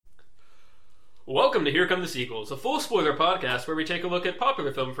Welcome to Here Come the Sequels, a full spoiler podcast where we take a look at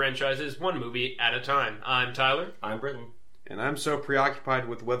popular film franchises one movie at a time. I'm Tyler. I'm Britton. And I'm so preoccupied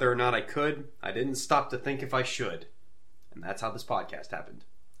with whether or not I could, I didn't stop to think if I should. And that's how this podcast happened.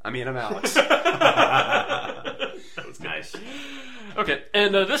 I'm Alex. That was nice. Okay,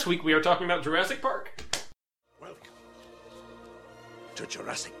 and this week we are talking about Jurassic Park. Welcome to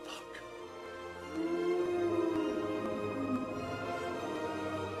Jurassic Park.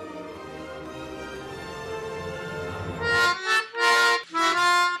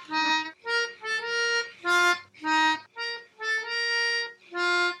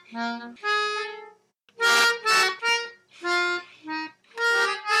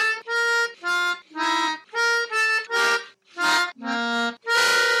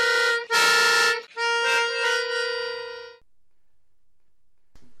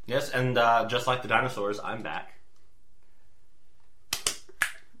 Yes, and just like the dinosaurs, I'm back.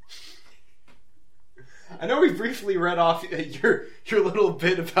 I know we briefly read off your little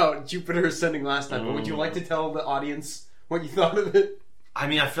bit about Jupiter Ascending last time, but would you like to tell the audience what you thought of it? I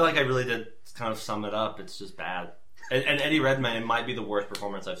mean, I feel like I really did kind of sum it up. It's just bad. And Eddie Redmayne might be the worst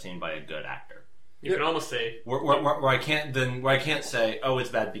performance I've seen by a good actor. You can almost say where I can't say, oh, it's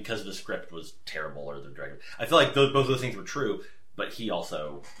bad because the script was terrible or the director. I feel like both of those things were true, but he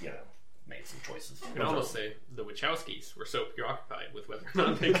also, made some choices. you can almost say the Wachowskis were so preoccupied with whether or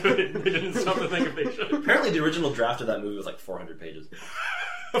not they could, they didn't stop to think if they should. Apparently, the original draft of that movie was like 400 pages.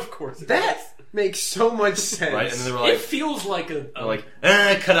 Of course, That makes so much sense. Right? And then they were like, it feels like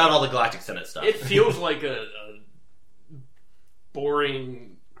cut out all the Galactic Senate stuff. It feels like a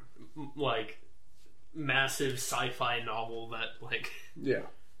boring, massive sci-fi novel that Yeah.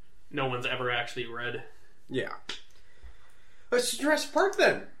 no one's ever actually read. Yeah. Let's Jurassic Park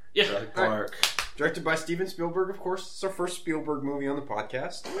then. Yeah. Jurassic Park. Directed by Steven Spielberg, of course. It's our first Spielberg movie on the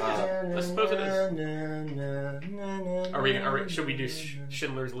podcast. I suppose it is. Are we? Should we do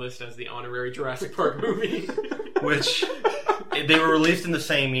Schindler's List as the honorary Jurassic Park movie? Which, they were released in the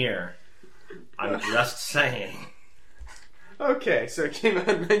same year. I'm just saying. Okay, so it came out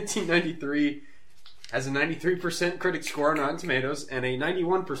in 1993. Has a 93% critic score on Rotten Tomatoes and a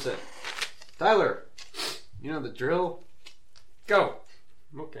 91%. Tyler, you know the drill. Go.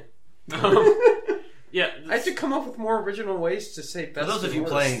 Okay. Yeah. I have to come up with more original ways to say best. For those of you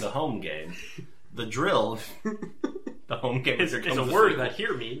playing the home game, the drill, the home game It's a word that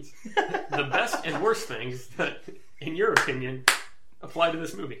here means the best and worst things that, in your opinion, apply to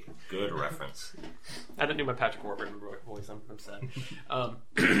this movie. Good reference. I didn't do my Patrick Warburton voice. I'm sad. And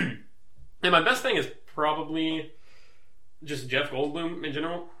my best thing is probably just Jeff Goldblum in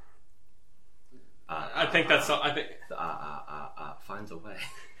general. I think that's. I think finds a way.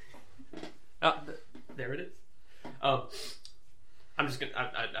 there it is. I'm just gonna.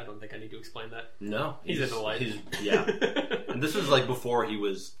 I don't think I need to explain that. No, he's a delight. And this was before he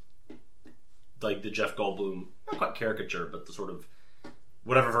was the Jeff Goldblum, not quite caricature, but the sort of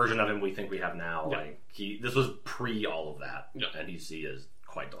whatever version of him we think we have now. Yeah. This was pre all of that, yeah. And he is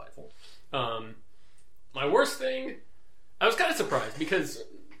quite delightful. My worst thing, I was kind of surprised because,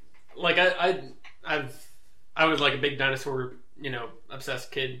 I was a big dinosaur,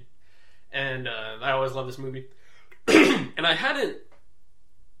 obsessed kid, and I always loved this movie, and I hadn't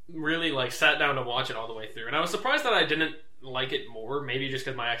really sat down to watch it all the way through, and I was surprised that I didn't like it more. Maybe just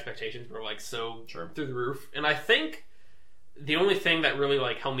because my expectations were so through the roof, and I think the only thing that really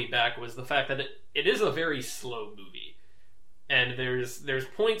held me back was the fact that it is a very slow movie. And there's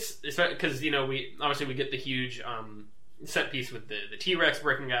points, because we get the huge set piece with the T-Rex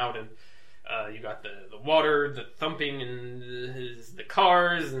breaking out, and you got the water, the thumping, and the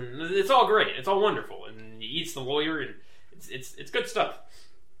cars, and it's all great, it's all wonderful, and he eats the lawyer, and it's good stuff.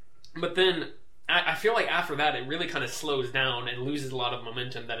 But then I feel like after that it really kind of slows down and loses a lot of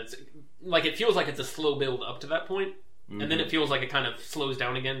momentum. That it feels like it's a slow build up to that point. And then it feels like it kind of slows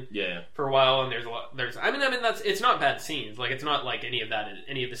down again for a while, and there's a lot. It's not bad scenes. It's not like any of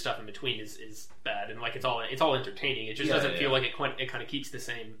the stuff in between is bad, and it's all entertaining. It just doesn't feel like it kind of keeps the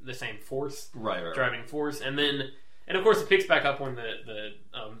same force, driving force. And of course it picks back up when the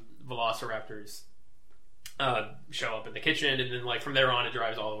Velociraptors show up in the kitchen, and then from there on it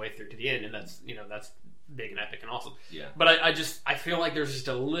drives all the way through to the end, and that's big and epic and awesome. Yeah. But I feel like there's just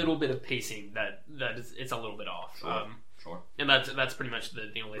a little bit of pacing that it's a little bit off. Sure. And that's pretty much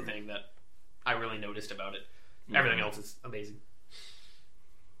the only thing that I really noticed about it. Everything else is amazing.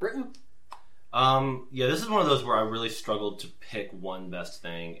 Britton? This is one of those where I really struggled to pick one best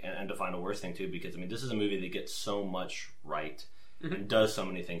thing and to find a worst thing too, because this is a movie that gets so much right and does so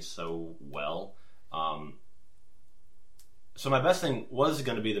many things so well. So my best thing was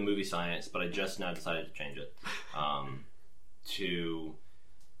going to be the movie Science, but I just now decided to change it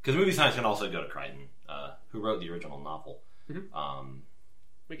because movie Science can also go to Crichton, who wrote the original novel. Mm-hmm.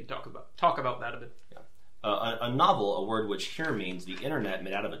 We can talk about that a bit. Yeah. A novel, a word which here means the internet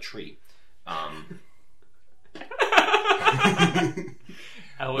made out of a tree. I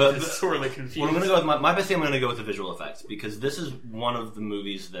was sorely confused. Well, I'm going to go with my best thing. I'm going to go with the visual effects because this is one of the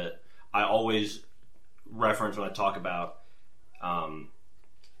movies that I always reference when I talk about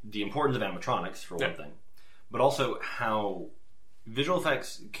the importance of animatronics for one thing, but also how visual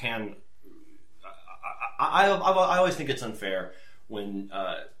effects can. I always think it's unfair when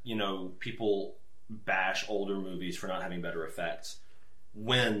people bash older movies for not having better effects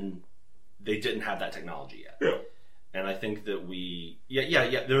when they didn't have that technology yet. Yeah. And I think that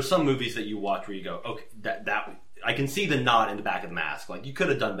there are some movies that you watch where you go, okay, that I can see the nod in the back of the mask. Like, you could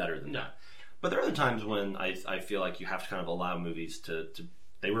have done better than that. But there are other times when I feel like you have to kind of allow movies to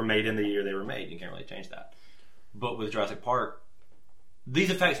they were made in the year they were made. You can't really change that. But with Jurassic Park,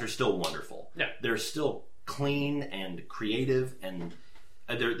 these effects are still wonderful. Yeah. They're still clean and creative, and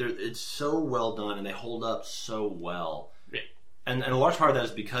it's so well done, and they hold up so well. Yeah. And a large part of that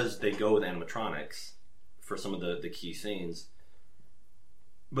is because they go with animatronics for some of the key scenes.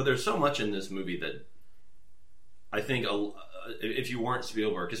 But there's so much in this movie that I think if you weren't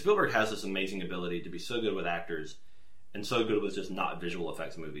Spielberg, because Spielberg has this amazing ability to be so good with actors and so good with just not visual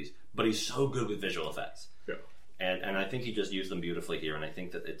effects movies, but he's so good with visual effects. Yeah. And I think he just used them beautifully here, and I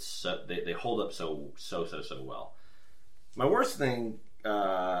think that they hold up so well. My worst thing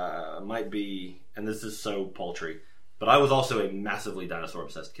might be, and this is so paltry, but I was also a massively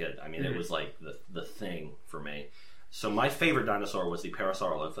dinosaur-obsessed kid. I mean, It was like the thing for me. So my favorite dinosaur was the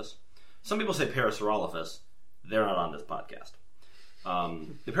Parasaurolophus. Some people say Parasaurolophus. They're not on this podcast.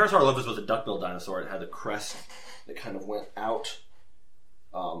 The Parasaurolophus was a duck-billed dinosaur. It had a crest that kind of went out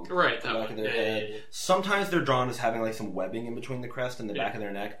right, the back of their head. Yeah. Sometimes they're drawn as having like some webbing in between the crest and the back of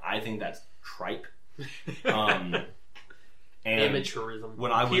their neck. I think that's tripe. And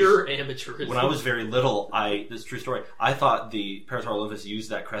amateurism. Pure amateurism. When I was very little, this is a true story, I thought the Parasaurolophus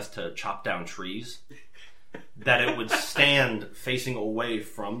used that crest to chop down trees. That it would stand facing away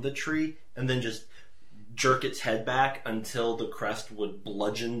from the tree and then just jerk its head back until the crest would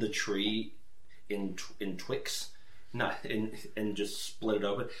bludgeon the tree in twigs, and just split it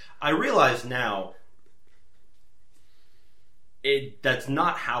open. I realize now that's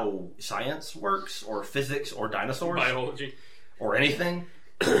not how science works, or physics, or dinosaurs, biology, or anything.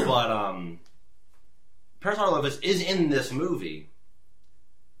 But Parasaurolophus is in this movie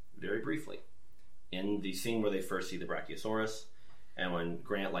very briefly, in the scene where they first see the Brachiosaurus, and when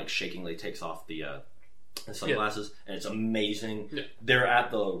Grant shakingly takes off the sunglasses, and it's amazing. Yeah. They're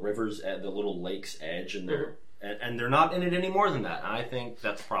at the rivers, at the little lake's edge, and they're not in it any more than that. And I think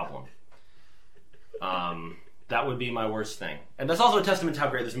that's a problem. That would be my worst thing, and that's also a testament to how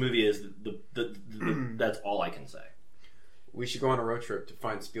great this movie is. That's all I can say. We should go on a road trip to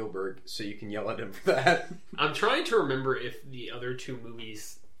find Spielberg so you can yell at him for that. I'm trying to remember if the other two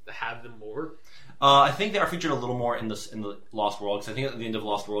movies have them more. I think they are featured a little more in the Lost World, because I think at the end of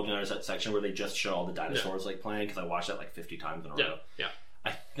Lost World, there's that section where they just show all the dinosaurs playing, because I watched that 50 times in a row. Yeah.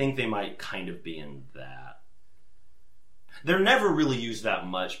 I think they might kind of be in that. They're never really used that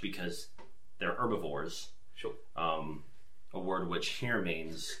much because they're herbivores. Sure. A word which here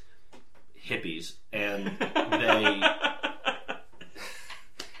means hippies, and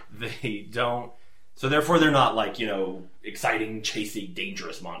they don't. So therefore, they're not exciting, chasey,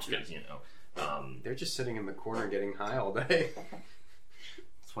 dangerous monsters. They're just sitting in the corner getting high all day.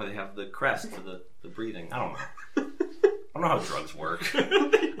 That's why they have the crest for the breathing. I don't know. I don't know how drugs work.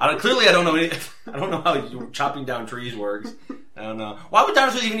 Clearly, I don't know. I don't know how chopping down trees works. I don't know. Why would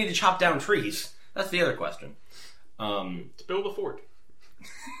dinosaurs even need to chop down trees? That's the other question. To build a fort.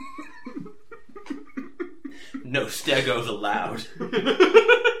 No stegos allowed.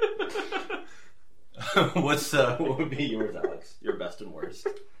 What would be yours, Alex? Your best and worst.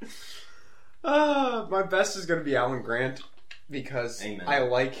 My best is going to be Alan Grant, because Amen. I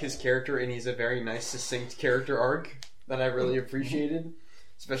like his character, and he's a very nice, succinct character arc that I really appreciated.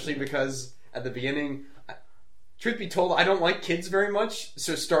 Especially because at the beginning, truth be told, I don't like kids very much.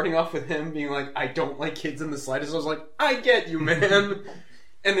 So starting off with him being like, I don't like kids in the slightest, I was like, I get you, man.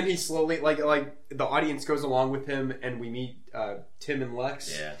 And then he slowly, like the audience goes along with him, and we meet Tim and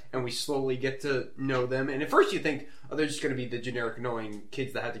Lex, and we slowly get to know them. And at first you think, oh, they're just going to be the generic annoying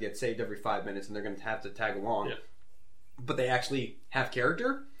kids that have to get saved every 5 minutes, and they're going to have to tag along. Yeah. But they actually have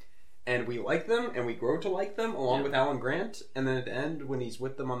character, and we like them, and we grow to like them, along with Alan Grant. And then at the end, when he's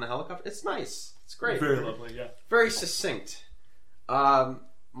with them on the helicopter, it's nice. It's great. Very lovely, yeah. Very succinct. My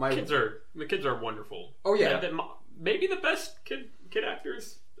The kids are wonderful. Oh, yeah. Maybe the best kid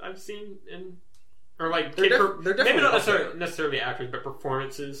actors I've seen in, or like they're definitely maybe not up necessarily actors, but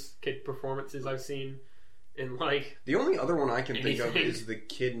kid performances I've seen in like. The only other one I can think of Anything. is the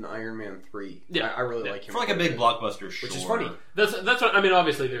kid in Iron Man 3. Yeah. I really like him For like a big blockbuster, sure. which is funny. That's what I mean.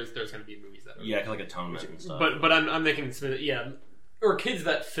 Obviously, there's going to be movies that are, Yeah, like Atonement and stuff. but I'm thinking or kids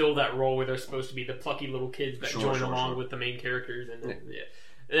that fill that role where they're supposed to be the plucky little kids that join along with the main characters, and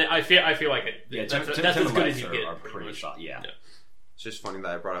And I feel like that's as good as you get. Are pretty shot. Yeah. It's just funny that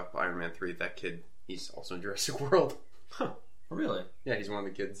I brought up Iron Man 3. That kid, he's also in Jurassic World. Really? Yeah, he's one of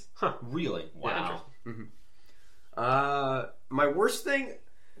the kids. Really? Wow. My worst thing,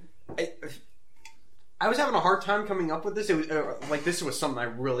 I was having a hard time coming up with this. It was this was something I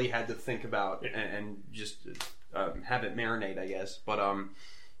really had to think about and just have it marinate, I guess. But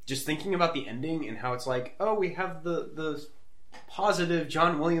just thinking about the ending and how it's like, oh, we have the positive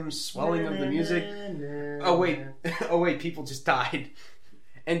John Williams swelling of the music. Oh wait, people just died.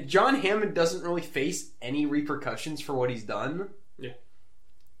 And John Hammond doesn't really face any repercussions for what he's done. Yeah.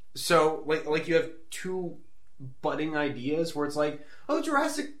 So like you have two budding ideas where it's like, oh,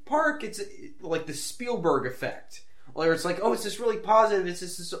 Jurassic Park, it's like the Spielberg effect. Where it's like, oh, it's this really positive, it's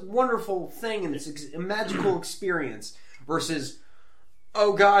this wonderful thing, and it's a magical experience. Versus,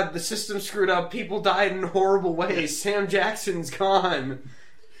 oh god, the system screwed up, people died in horrible ways, Sam Jackson's gone.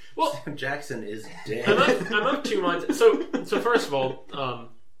 Well, Sam Jackson is dead. I'm of two minds. So first of all,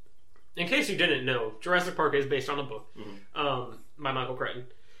 in case you didn't know, Jurassic Park is based on a book by Michael Crichton.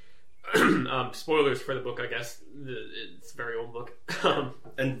 Spoilers for the book, I guess. It's a very old book.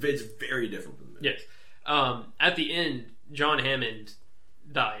 And it's very different from the movie. Yes. At the end, John Hammond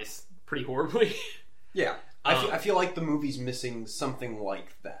dies pretty horribly. Yeah. I feel like the movie's missing something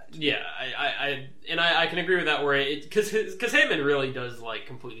like that. Yeah, I can agree with that. Where because Hammond really does like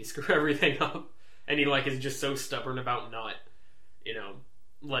completely screw everything up, and he like is just so stubborn about not,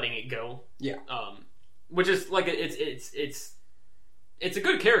 letting it go. Yeah. Which is like it's a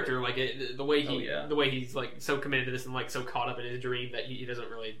good character. Like the way he's like so committed to this and like so caught up in his dream that he doesn't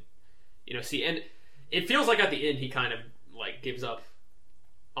really, see. And it feels like at the end he kind of like gives up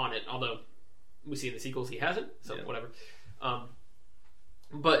on it, although we see in the sequels he hasn't, so whatever.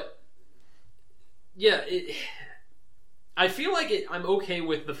 But yeah, I feel like I'm okay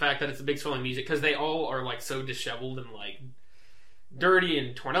with the fact that it's a big swelling music because they all are like so disheveled and like dirty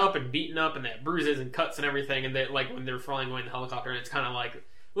and torn up and beaten up, and they have bruises and cuts and everything. And they like when they're flying away in the helicopter, and it's kind of like,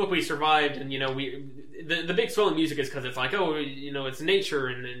 look, we survived, and the big swelling music is because it's like, oh, it's nature,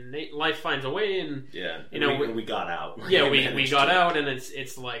 and life finds a way, and we got out. Yeah, we got out, and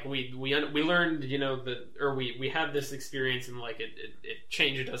it's like we learned, we had this experience, and like it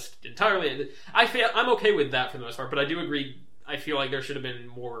changed us entirely. I'm okay with that for the most part, but I do agree. I feel like there should have been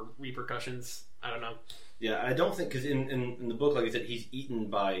more repercussions. I don't know. Yeah, I don't think because in the book, like I said, he's eaten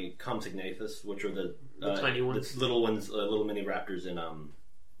by Compsognathus, which are the tiny ones, the little ones, little mini raptors in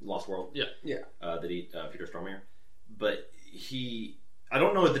Lost World. Yeah. That eat Peter Stormare. But I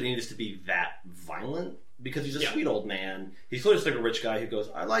don't know that he needs to be that violent because he's a sweet old man. He's clearly just like a rich guy who goes,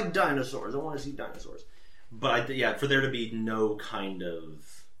 I like dinosaurs. I want to see dinosaurs. But for there to be no kind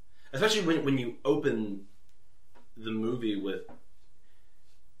of, especially when you open the movie with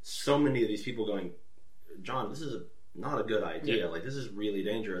so many of these people going, John, this is not a good idea. Like, this is really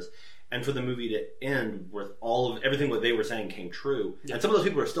dangerous. And for the movie to end with everything what they were saying came true, and some of those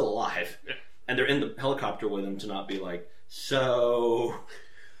people are still alive, and they're in the helicopter with them to not be like, so...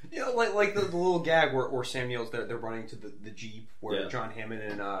 like the little gag where Samuel's they're running to the Jeep where John Hammond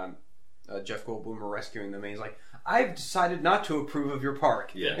and Jeff Goldblum are rescuing them, and he's like, I've decided not to approve of your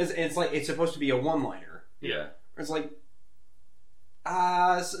park. Yeah. It's like, it's supposed to be a one-liner. Yeah. It's like...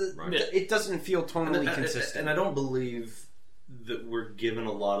 it doesn't feel tonally consistent. And I don't believe that we're given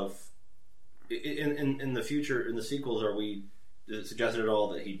a lot of... In the future, in the sequels, is it suggested at all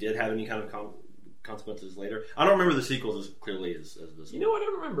that he did have any kind of consequences later? I don't remember the sequels as clearly as this one. I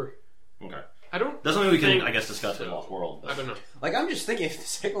don't remember. Okay. I don't... That's something we can, I guess, discuss with Lost World. I don't know. Like, I'm just thinking, if the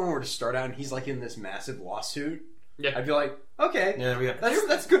second one were to start out and he's, like, in this massive lawsuit, yeah, I'd be like, okay,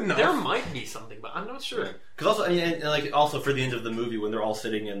 that's good enough. There might be something, but I'm not sure. Because also for the end of the movie, when they're all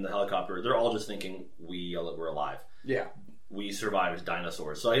sitting in the helicopter, they're all just thinking, we're alive. Yeah. We survived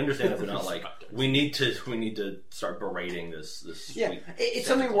dinosaurs. So I understand if they're not like, we need to start berating this yeah, it's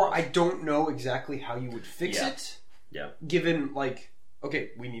something where I don't know exactly how you would fix it. Yeah. Given, like,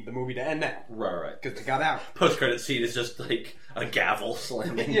 okay, we need the movie to end now. Right. Because they got out. Post-credit scene is just like a gavel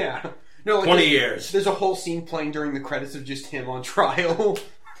slamming. Yeah. No, like 20 years. There's a whole scene playing during the credits of just him on trial.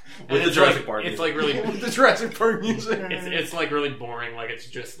 With the it's Jurassic like, Park it's music. like really, The Jurassic Park music. it's like really boring. Like it's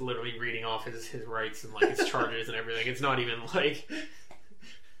just literally reading off his rights and like his charges and everything. It's not even like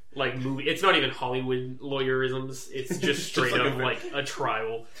movie. It's not even Hollywood lawyerisms. It's just straight like up like a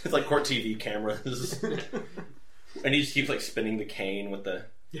trial. It's like court TV cameras. And he just keeps like spinning the cane with the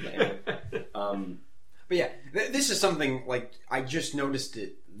But yeah, this is something like I just noticed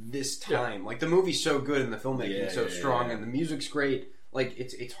it this time. Like the movie's so good and the filmmaking so strong and the music's great. Like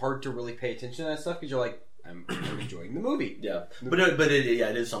it's hard to really pay attention to that stuff because you're like, I'm enjoying the movie. Yeah, but it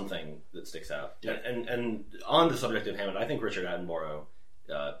is something that sticks out. Yeah. And on the subject of Hammond, I think Richard Attenborough.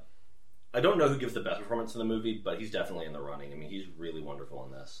 I don't know who gives the best performance in the movie, but he's definitely in the running. I mean, he's really wonderful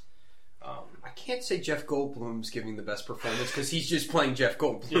in this. I can't say Jeff Goldblum's giving the best performance because he's just playing Jeff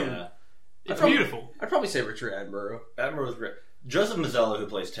Goldblum. Yeah, It's beautiful. I'd probably say Richard Attenborough. Attenborough was great. Joseph Mazzello, who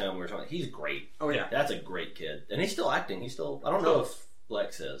plays Tim, we were talking. He's great. Oh yeah, That's a great kid, and he's still acting. He's still. I don't know if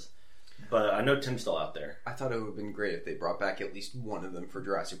Lex is, but I know Tim's still out there. I thought it would have been great if they brought back at least one of them for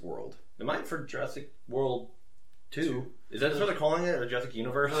Jurassic World. Am I for Jurassic World 2? Is that what they're calling it? Or Jurassic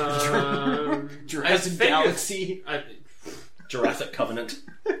Universe? Jurassic Galaxy. Jurassic Covenant.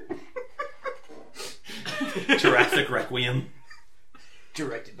 Jurassic Requiem.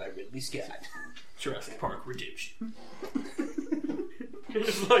 Directed by Ridley Scott. Jurassic Park Redemption.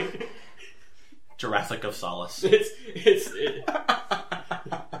 It's like Jurassic of Solace.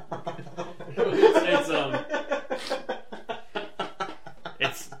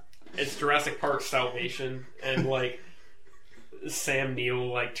 It's Jurassic Park Salvation, and like Sam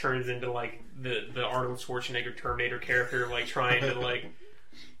Neill like turns into like the Arnold Schwarzenegger Terminator character, like trying to like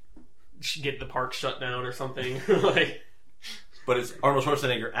get the park shut down or something. Like, But it's Arnold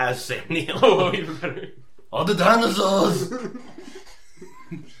Schwarzenegger as Sam Neill. oh, even better. All the dinosaurs!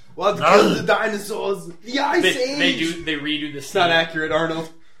 Well, to kill the dinosaurs. The Ice Age. They redo the It's scene. not accurate, Arnold.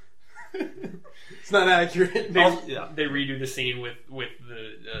 It's not accurate. They redo the scene with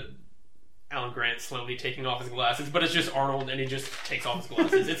the Alan Grant slowly taking off his glasses, but it's just Arnold and he just takes off his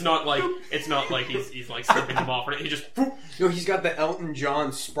glasses. It's not like he's like stripping them off. He just No, he's got the Elton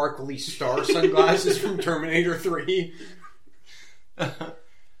John sparkly star sunglasses from Terminator 3.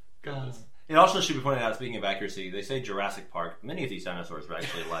 God. It also should be pointed out, speaking of accuracy, they say Jurassic Park. Many of these dinosaurs were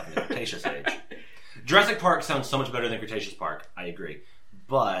actually alive in the Cretaceous age. Jurassic Park sounds so much better than Cretaceous Park. I agree.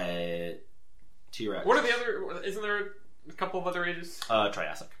 But T-Rex. what are the other? Isn't there a couple of other ages?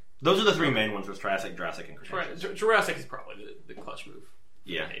 Triassic. Those are the three main ones: was Triassic, Jurassic, and Cretaceous. Jurassic is probably the clutch move.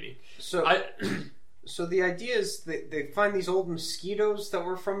 Yeah. Maybe. So the idea is they find these old mosquitoes that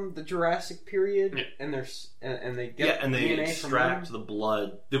were from the Jurassic period, Yeah. and they get and they DNA extract from the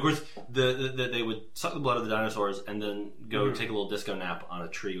blood. Of course, they would suck the blood of the dinosaurs and then go take a little disco nap on a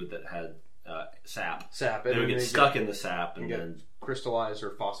tree that had sap. sap. They And would then get stuck in the sap and then crystallized or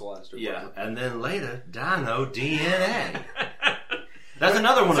fossilized or whatever. and then later dino DNA. That's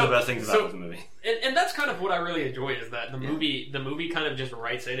another one of the best things about the movie. And that's kind of what I really enjoy is that the movie kind of just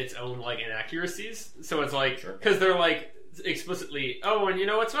writes in its own like inaccuracies. So it's like because they're like explicitly, oh, and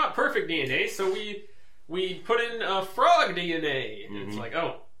it's not perfect DNA, so we put in frog DNA. And it's like,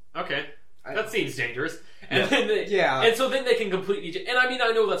 oh, okay, that seems dangerous. And then and so then they can completely. And I mean,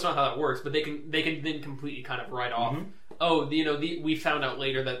 I know that's not how that works, but they can then completely kind of write off. Oh, we found out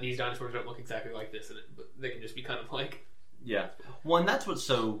later that these dinosaurs don't look exactly like this, but they can just be kind of like. Yeah. Well, and that's what's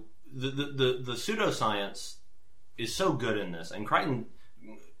so the pseudoscience is so good in this, and Crichton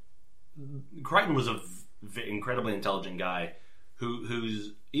was a incredibly intelligent guy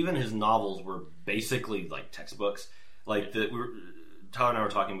whose even his novels were basically like textbooks. Like Tyler and I were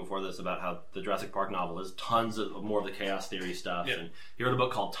talking before this about how the Jurassic Park novel is tons of more of the chaos theory stuff, and he wrote a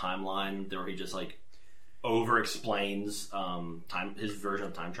book called Timeline, where he just like over explains his version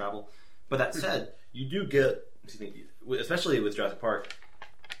of time travel. But that said, you do get. Especially with Jurassic Park,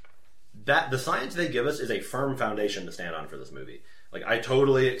 that the science they give us is a firm foundation to stand on for this movie. Like, I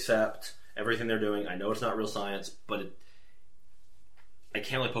totally accept everything they're doing. I know it's not real science, but I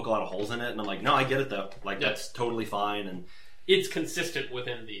can't really poke a lot of holes in it. And I'm like, no, I get it though. Like, that's totally fine, and it's consistent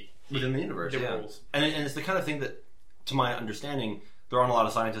within the universe, rules. And it's the kind of thing that, to my understanding, there aren't a lot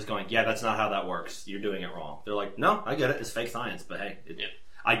of scientists going, yeah, that's not how that works. You're doing it wrong. They're like, no, I get it. It's fake science, but hey,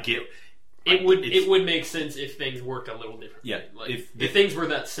 I get. It would make sense if things worked a little differently. Yeah, like, if things were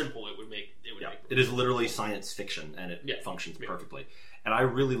that simple, it would make. It is literally science fiction, and it functions perfectly. And I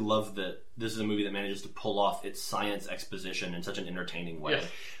really love that this is a movie that manages to pull off its science exposition in such an entertaining way.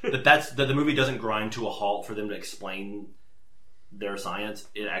 Yeah. that the movie doesn't grind to a halt for them to explain their science.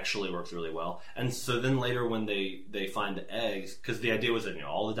 It actually works really well. And so then later when they find the eggs, because the idea was that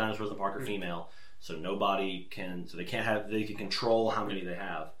all the dinosaurs in the park are female. so nobody can. So they can't have. They can control how many they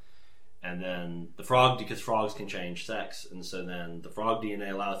have. And then the frog, because frogs can change sex, and so then the frog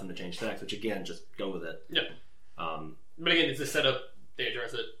DNA allows them to change sex, which again, just go with it. Yeah. But again, it's a setup. They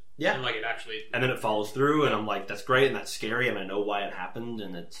address it. Yeah. And like it actually. And then it follows through, and I'm like, that's great, and that's scary, and I know why it happened,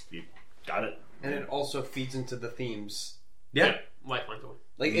 and it's you got it. And it also feeds into the themes. Yeah. Lifeline to it.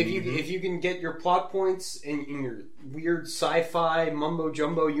 Like if you can get your plot points in your weird sci-fi mumbo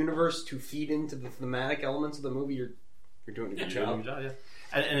jumbo universe to feed into the thematic elements of the movie, you're doing a good job. Yeah.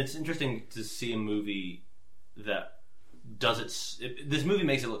 And it's interesting to see a movie that does it. This movie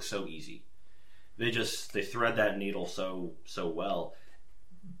makes it look so easy. They thread that needle so well.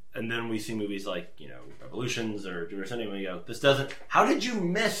 And then we see movies like, Revolutions or Jupiter Ascending, and we go, this doesn't... How did you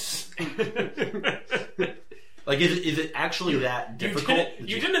miss? Like, is it actually that difficult?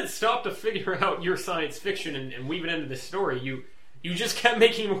 You didn't stop to figure out your science fiction and weave it into the story. You just kept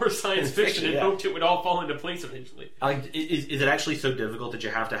making more science fiction and hoped it would all fall into place eventually. Is it actually so difficult that you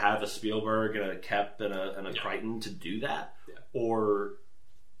have to have a Spielberg and a Kep and a Crichton to do that? Yeah. Or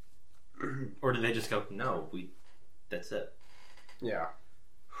do they just go, no, that's it? Yeah.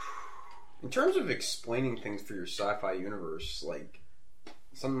 In terms of explaining things for your sci-fi universe, like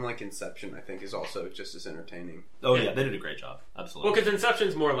something like Inception, I think, is also just as entertaining. Oh yeah, they did a great job. Absolutely. Well, because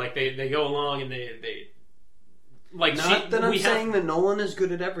Inception's more like they go along and they like. Not that I'm saying that Nolan is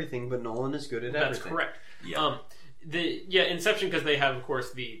good at everything, but Nolan is good at everything. That's correct. Yeah. Inception, because they have, of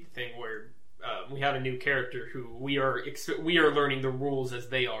course, the thing where we have a new character who we are learning the rules as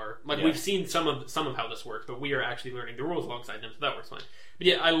they are. Like we've seen some of how this works, but we are actually learning the rules alongside them, so that works fine. But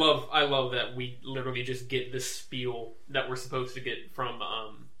yeah, I love that we literally just get this spiel that we're supposed to get from,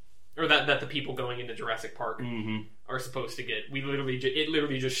 or that the people going into Jurassic Park are supposed to get. It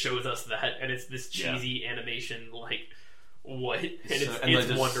literally just shows us that, and it's this cheesy animation like. What? And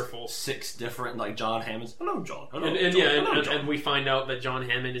it's wonderful. 6 different John Hammonds. Hello, John. Hello, and, John. And we find out that John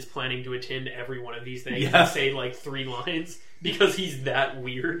Hammond is planning to attend every one of these things and say 3 lines because he's that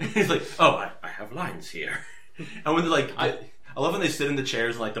weird. He's like, oh, I have lines here. And when I love when they sit in the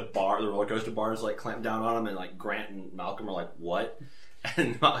chairs and the roller coaster bars clamp down on them, and Grant and Malcolm are like, what?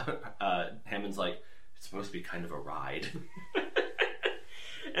 And Hammond's like, it's supposed to be kind of a ride.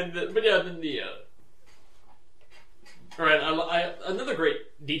 All right, another great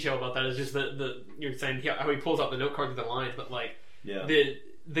detail about that is just you're saying how he pulls out the note cards with the lines, but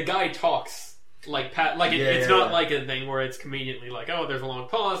the guy talks Pat, it's not like a thing where it's conveniently there's a long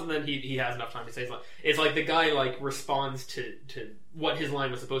pause and then he has enough time to say it's like the guy responds to what his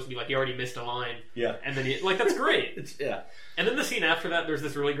line was supposed to be. He already missed a line, and then that's great. And then the scene after that, there's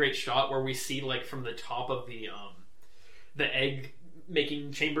this really great shot where we see from the top of the egg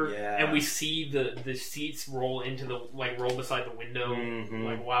making chamber, and we see the seats roll into the roll beside the window,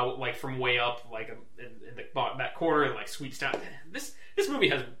 from way up, in the back corner, and sweeps down. This movie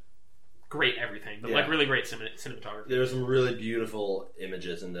has great everything, but really great cinematography. There's some really beautiful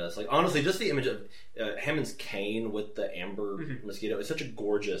images in this. Honestly, just the image of Hammond's cane with the amber mosquito is such a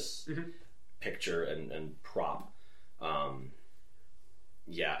gorgeous picture and prop. And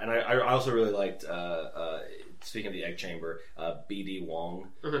I also really liked. Speaking of the egg chamber, B.D. Wong,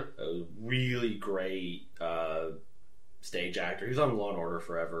 a really great stage actor. He's on Law and Order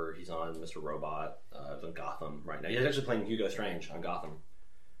forever. He's on Mr. Robot. He's on Gotham right now. He's actually playing Hugo Strange on Gotham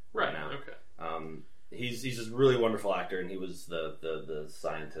right now. Okay. He's just a really wonderful actor, and he was the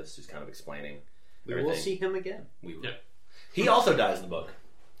scientist who's kind of explaining. We will see him again. We will. Yeah. He also dies in the book.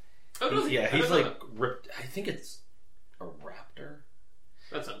 Oh, does he? Yeah, he's ripped. I think it's a raptor.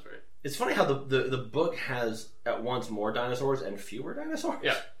 That sounds right. It's funny how the book has at once more dinosaurs and fewer dinosaurs.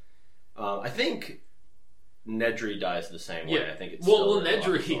 Yeah. I think Nedry dies the same way. I think it's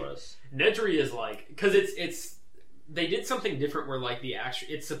Nedry is because it's they did something different where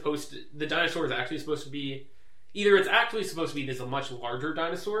the dinosaur is actually supposed to be either it's actually supposed to be this a much larger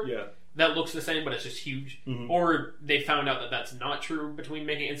dinosaur that looks the same but it's just huge, or they found out that that's not true between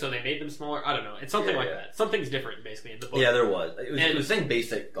making it, and so they made them smaller. I don't know. It's something that. Something's different basically in the book. Yeah, there was. It was saying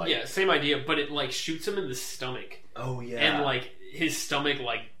basic. Same idea, but it shoots him in the stomach. Oh yeah. And his stomach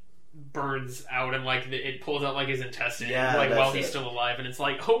burns out and it pulls out his intestine while he's still alive, and it's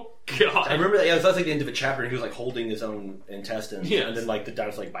oh god. I remember that. Yeah, that's the end of a chapter, and he was holding his own intestines, and then the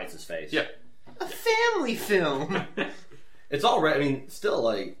dinosaur bites his face. Yeah. A family film. It's all right. I mean,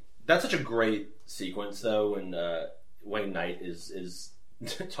 still that's such a great sequence though, when Wayne Knight is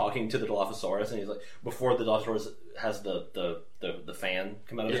talking to the Dilophosaurus, and he's before the Dilophosaurus has the fan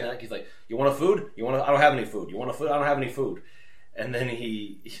come out of his neck, he's you want a food? I don't have any food. You want a food? I don't have any food. And then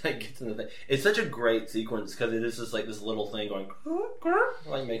he like gets in the thing. It's such a great sequence because it is just like this little thing going,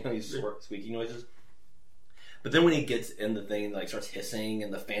 like making these squeaky noises. But then when he gets in the thing and like starts hissing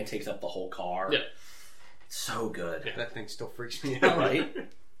and the fan takes up the whole car, it's so good. Yeah. That thing still freaks me out. Right?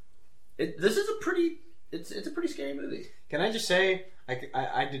 This is a pretty scary movie. Can I just say,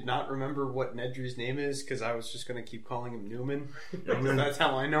 I did not remember what Nedry's name is because I was just going to keep calling him Newman. That's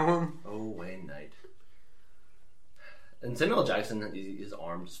how I know him. Oh, Wayne Knight. And Samuel Jackson, his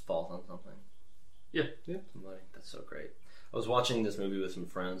arm just falls on something. Yeah. That's so great. I was watching this movie with some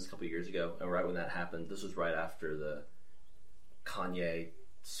friends a couple years ago, and right when that happened, this was right after the Kanye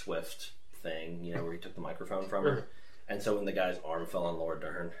Swift thing, where he took the microphone from her. And so when the guy's arm fell on Laura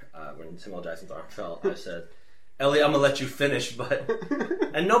Dern, when Samuel Jackson's arm fell, I said, "Ellie, I'm gonna let you finish," but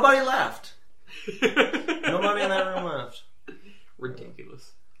and nobody laughed. Nobody in that room laughed.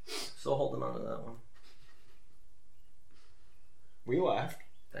 Ridiculous. Still holding on to that one. We laughed.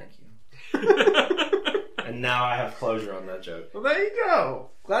 Thank you. And now I have closure on that joke. Well, there you go.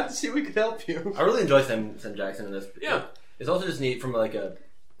 Glad to see we could help you. I really enjoy Sam Jackson in this. Yeah. It's also just neat from like a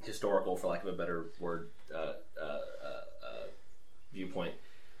historical, for lack of a better word, viewpoint.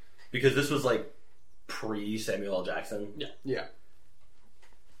 Because this was like pre-Samuel L. Jackson. Yeah.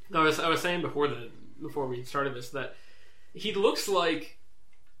 I was saying before we started this that he looks like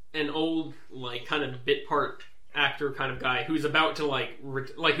an old, like, kind of bit part actor kind of guy who's about to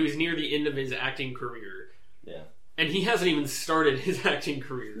who's near the end of his acting career. Yeah. And he hasn't even started his acting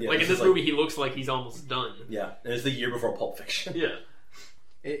career. Yeah, like in this movie, he looks like he's almost done. Yeah, and it's the year before Pulp Fiction. Yeah.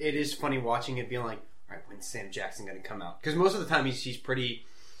 It is funny watching it, being like, all right, when's Sam Jackson going to come out? Because most of the time he's pretty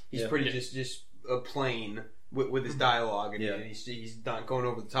just plain with his dialogue, and he's not going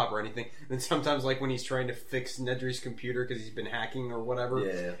over the top or anything. And then sometimes, like when he's trying to fix Nedry's computer because he's been hacking or whatever,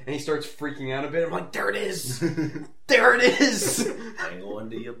 and he starts freaking out a bit. I'm like, there it is, there it is. Hang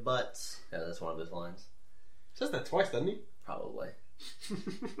on to your butts. Yeah, that's one of his lines. Says that twice, doesn't he? Probably.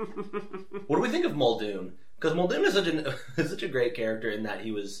 What do we think of Muldoon? Because Muldoon is such a great character in that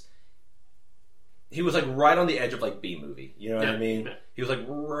he was like right on the edge of like B movie. You know what I mean? Yeah. He was like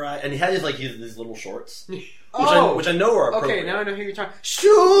right, and he had his little shorts, which I know are appropriate. Okay, now I know who you're talking.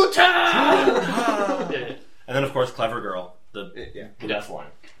 Shoot her! Yeah. And then of course, Clever Girl, the best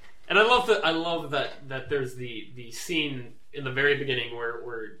line. And I love that there's the scene in the very beginning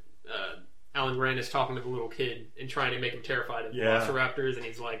where Alan Grant is talking to the little kid and trying to make him terrified of velociraptors, and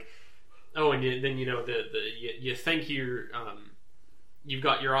he's like, "Oh, and then you think you've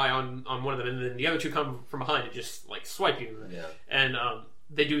got your eye on one of them, and then the other two come from behind and just like swipe you." Yeah. And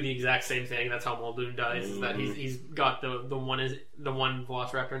they do the exact same thing. That's how Muldoon dies. Is that he's got the one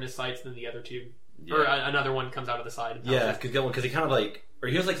velociraptor in his sights, and then the other two, or another one comes out of the side. And because he kind of like, or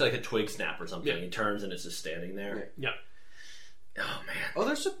he was like a twig snap or something. He turns and it's just standing there. Yeah. Oh man! Oh,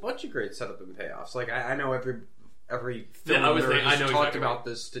 there's a bunch of great setup and payoffs. Like I know every film I know talked about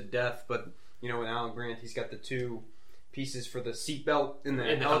this to death, but with Alan Grant, he's got the two pieces for the seatbelt in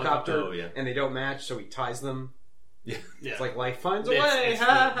the helicopter, and they don't match, so he ties them. Yeah, it's like life finds a way.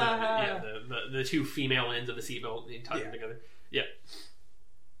 The two female ends of the seatbelt, and tie them together. Yeah,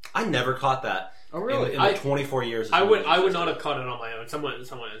 I never caught that. Oh really? In the 24 years, I would not have caught it on my own. Someone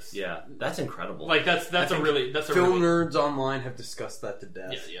else. Yeah, that's incredible. Like that's a film nerds online have discussed that to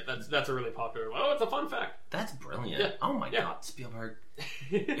death. Yeah, that's a really popular. Oh, it's a fun fact. That's brilliant. Yeah. Oh my god, Spielberg.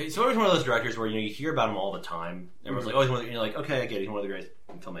 It's always one of those directors where you hear about him all the time. Everyone's like, "Oh, you're like, okay, I get it. He's one of the greatest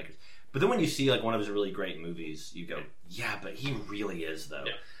filmmakers." But then when you see like one of his really great movies, you go, "Yeah, but he really is though.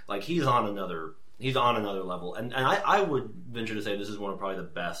 Yeah. Like he's on another level." And I would venture to say this is one of probably the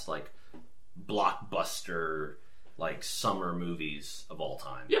best like blockbuster like summer movies of all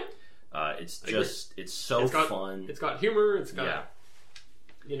time. Yeah, it's so fun. It's got humor. It's got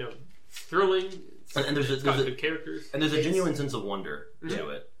thrilling. And there's good characters. And there's a genuine sense of wonder to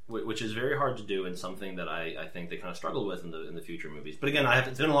it, which is very hard to do, and something that I think they kind of struggle with in the future movies. But again,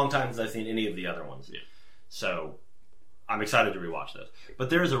 it's been a long time since I've seen any of the other ones. Yeah. So I'm excited to rewatch those. But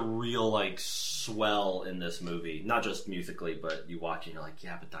there's a real like swell in this movie, not just musically, but you watch and you're like,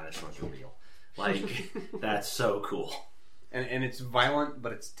 yeah, but dinosaurs are real. Like that's so cool. And it's violent,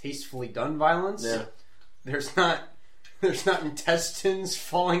 but it's tastefully done violence. Yeah. There's not intestines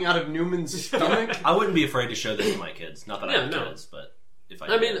falling out of Newman's stomach. I wouldn't be afraid to show this to my kids. Not that I have kids, but if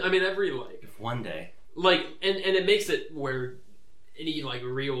I mean every if one day and it makes it where any like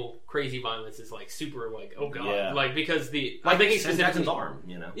real crazy violence is like super like oh god like because I'm thinking Sam Jackson's arm,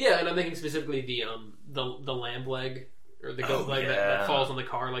 and I'm thinking specifically the lamb leg or the goat leg that falls on the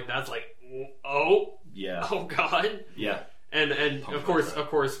car, like that's like oh god and of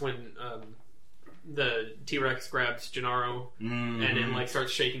course when the T-Rex grabs Gennaro Mm-hmm. and then like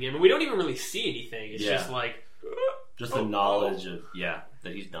starts shaking him, and we don't even really see anything. It's just like just the knowledge of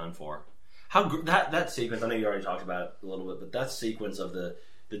that he's done for. How that sequence? I know you already talked about it a little bit, but that sequence of the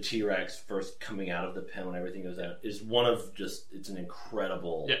T-Rex first coming out of the pen when everything goes out is one of it's an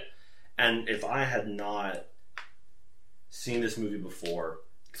incredible. Yeah. And if I had not seen this movie before,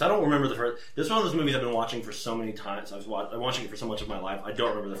 because I don't remember the first. This is one of those movies I've been watching for so many times. I'm watching it for so much of my life. I don't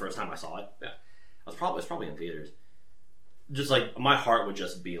remember the first time I saw it. Yeah. It's probably in theaters. Just like my heart would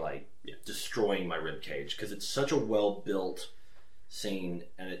just be like destroying my rib cage because it's such a well built scene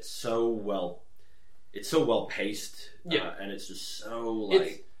and it's so well paced. Yeah. And it's just so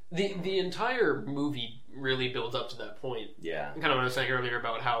like the entire movie really builds up to that point. yeah. Kind of what I was saying earlier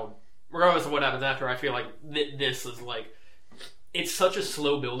about how, regardless of what happens after, I feel like this is like, it's such a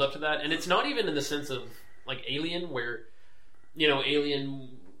slow build up to that, and it's not even in the sense of like Alien, where Alien,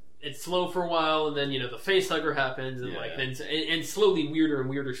 it's slow for a while, and then the face hugger happens, and then and slowly weirder and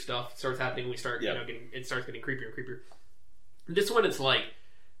weirder stuff starts happening. We start it starts getting creepier and creepier. This one, it's like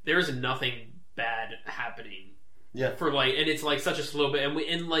there's nothing bad happening. Yeah. For like, and it's like such a slow bit,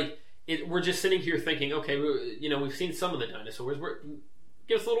 we're just sitting here thinking, okay, we've seen some of the dinosaurs.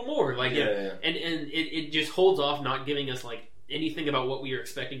 Give us a little more, like and it just holds off not giving us like anything about what we are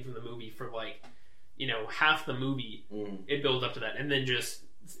expecting from the movie for like half the movie. It builds up to that, and then just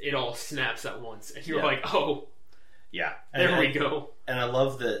it all snaps at once, and you're like, oh yeah, there we go. And I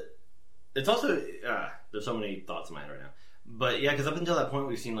love that. It's also there's so many thoughts in my head right now, but yeah, because up until that point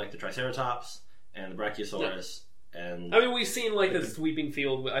we've seen like the Triceratops and the Brachiosaurus, and I mean we've seen like the sweeping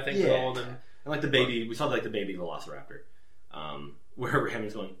field. I think with all of them, and like the baby. We saw like the baby Velociraptor, where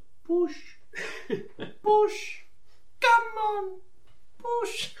Hammond's going push, push. Come on,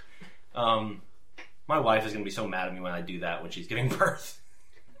 push. My wife is going to be so mad at me when I do that when she's giving birth.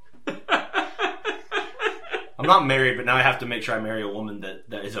 I'm not married, but now I have to make sure I marry a woman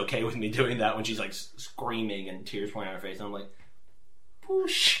that is okay with me doing that when she's like screaming and tears pouring out her face. And I'm like,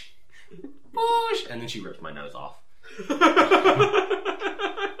 push, push. And then she rips my nose off.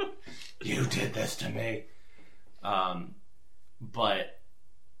 You did this to me. But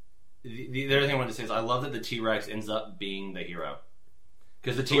the other thing I wanted to say is I love that the T-Rex ends up being the hero.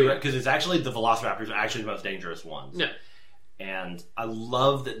 Because it's actually the Velociraptors are actually the most dangerous ones. Yeah. And I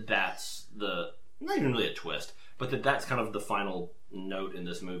love that that's not even really a twist, but that's kind of the final note in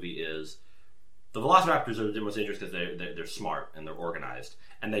this movie is the Velociraptors are the most dangerous because they're smart and they're organized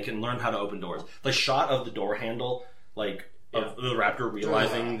and they can learn how to open doors. The shot of the door handle, like of the raptor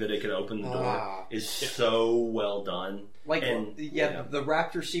realizing that it could open the door is so well done. Like, the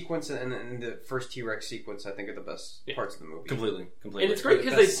raptor sequence and the first T-Rex sequence, I think, are the best parts of the movie. Completely. And it's great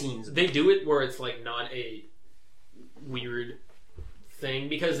because they do it where it's like not a weird thing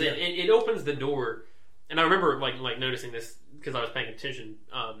because it opens the door. And I remember like noticing this because I was paying attention.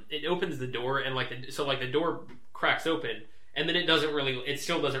 It opens the door and the door cracks open. And then it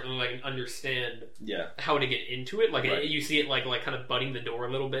still doesn't really like understand how to get into it. Like you see it like kind of butting the door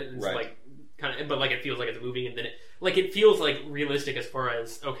a little bit, and it's like kind of, but like it feels like it's moving, and then it feels like realistic as far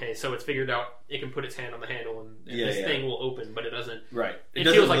as okay, so it's figured out it can put its hand on the handle and this thing will open, but it doesn't. Right. It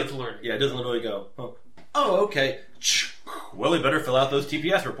feels like it's learning. Yeah, it doesn't literally go. Oh, okay. Well, we better fill out those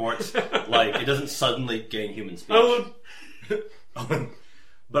TPS reports. Like it doesn't suddenly gain human speech.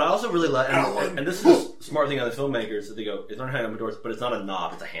 But I also really like, and this is a smart thing on the filmmakers, that they go, it's learning how to open doors, but it's not a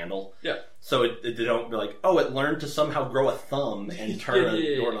knob, it's a handle. Yeah. So they don't be like, oh, it learned to somehow grow a thumb and turn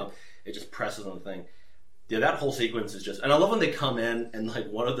a doorknob. It just presses on the thing. Yeah, that whole sequence is just, and I love when they come in and like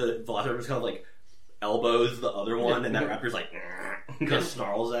one of the Velociraptors kind of like elbows the other one, and that raptor's like, kind of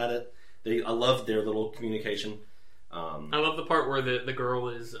snarls at it. I love their little communication. I love the part where the girl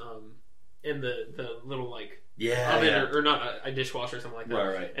is in the little like oven or not a dishwasher or something like that.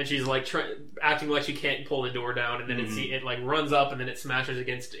 Right. And she's like acting like she can't pull the door down, and then it like runs up and then it smashes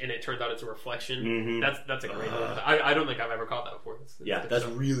against, and it turns out it's a reflection. That's a great one. I don't think I've ever caught that before. That's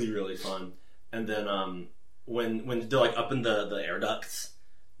really, really fun. And then when they're like up in the air ducts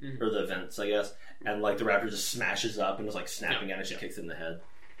or the vents, I guess, and like the raptor just smashes up and is like snapping at it, she kicks it in the head.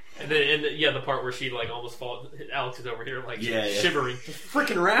 And then, the part where she like almost falls. Alex is over here like shivering.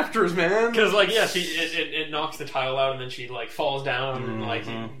 Freaking raptors, man! Because like it knocks the tile out, and then she like falls down, and like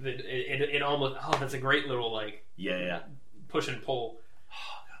it almost. Oh, that's a great little like push and pull.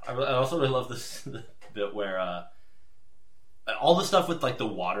 I also really love this bit where all the stuff with like the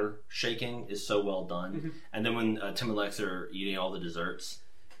water shaking is so well done, and then when Tim and Lex are eating all the desserts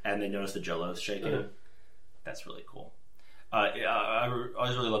and they notice the Jell-O's shaking, that's really cool. I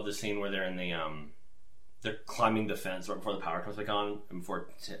always really love the scene where they're in they're climbing the fence right before the power comes back on, and before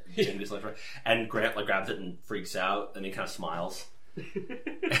Tim gets left, right, and Grant like grabs it and freaks out, and he kind of smiles,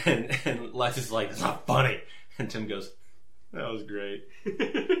 and Lex is like, "It's not funny," and Tim goes, "That was great."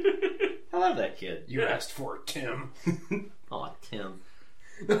 I love that kid. You asked for it, Tim. Aw, Tim.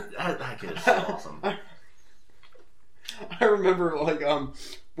 That kid is so awesome. I remember, like,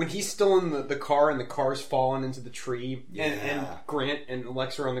 when he's still in the car and the car's falling into the tree, and Grant and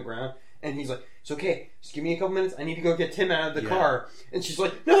Lex are on the ground, and he's like, "It's okay, just give me a couple minutes, I need to go get Tim out of the car." And she's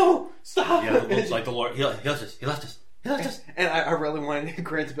like, "No, stop!" Yeah, like the Lord, he left us. And I really wanted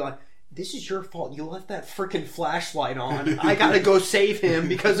Grant to be like, "This is your fault, you left that freaking flashlight on. I gotta go save him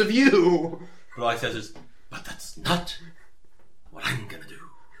because of you." But all he says is, "But that's not what I'm gonna do."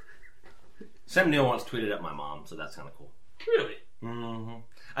 Sam Neill once tweeted at my mom, so that's kind of cool. Really? Mm-hmm.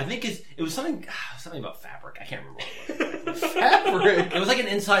 I think it was something about fabric. I can't remember what it was. Fabric. It was like an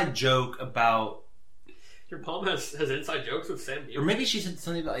inside joke about... Your mom has inside jokes with Sam Neill? Or maybe she said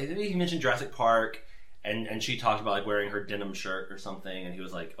something about... Maybe he mentioned Jurassic Park, and she talked about like wearing her denim shirt or something, and he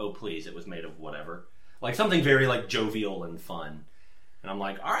was like, "Oh, please, it was made of whatever." Like something very like jovial and fun. And I'm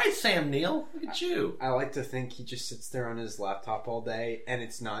like, all right, Sam Neill, look at you. I like to think he just sits there on his laptop all day, and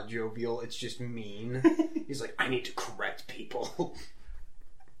it's not jovial, it's just mean. He's like, "I need to correct people."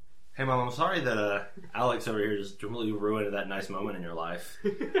 Hey, Mom, I'm sorry that Alex over here just completely ruined that nice moment in your life.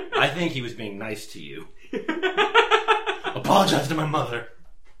 I think he was being nice to you. Apologize to my mother.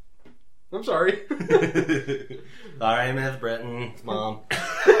 I'm sorry. Sorry, Miss Breton, Mom.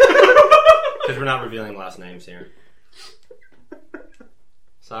 Because we're not revealing last names here.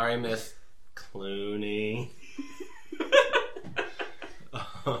 Sorry, Miss Clooney.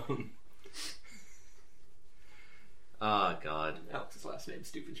 Oh, God. Alex's last name is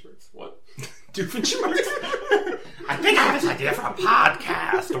Doofenshmirtz. What? Doofenshmirtz? I think I have this idea for a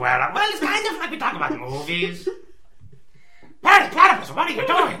podcast where, it's kind of like we talk about movies. Platypus, what are you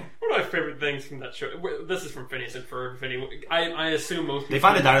doing? One of my favorite things from that show. This is from Phineas and Ferb. I assume most people They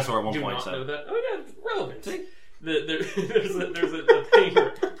find a dinosaur at one do point, not so. know that. Oh, yeah, it's relevant. There's a thing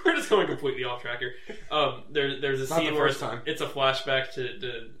where we're just going completely off track here. There's a Not scene the where first time. it's a flashback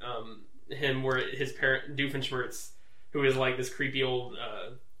to him where his parent Doofenshmirtz, who is like this creepy old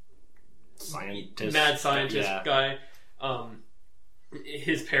mad scientist guy.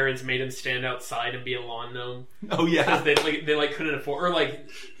 His parents made him stand outside and be a lawn gnome. Oh yeah, because they couldn't afford, or like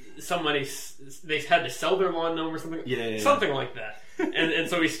somebody they had to sell their lawn gnome or something. Yeah. Something like that. and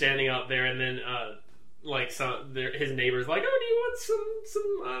so he's standing out there, and then his neighbor's like, "Oh, do you want some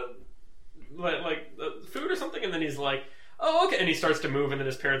food or something?" And then he's like, "Oh, okay." And he starts to move, and then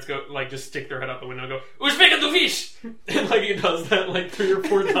his parents go, like, just stick their head out the window and go, "Uzbek du fish!" And, like, he does that, like, 3 or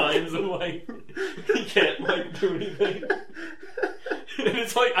 4 times, and, like, he can't, like, do anything. And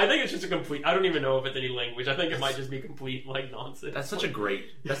it's like, I think it's just a complete, I don't even know if it's any language. I think it might just be complete, like, nonsense. That's such a great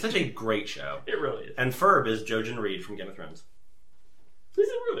show. It really is. And Ferb is Jojen Reed from Game of Thrones. Is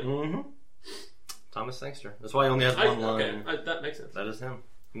it really? Mm-hmm. Thomas Sangster. That's why he only has one line. Okay, that makes sense. That is him.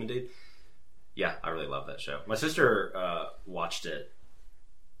 Indeed. Yeah, I really love that show. My sister watched it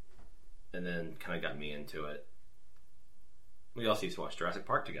and then kind of got me into it. We also used to watch Jurassic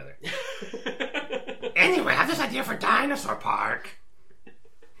Park together. Anyway, I have this idea for Dinosaur Park.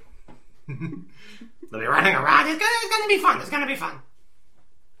 They'll be running around. It's gonna be fun. It's gonna be fun.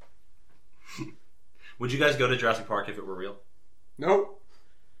 Would you guys go to Jurassic Park if it were real? Nope.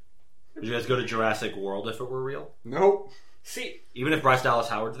 Would you guys go to Jurassic World if it were real? Nope. See, even if Bryce Dallas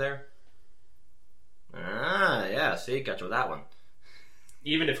Howard's there? Ah, yeah, see, got you with that one.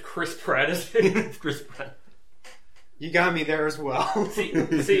 Even if Chris Pratt is there? Chris Pratt. You got me there as well. See,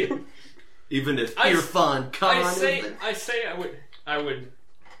 even if Irfan Khan I say I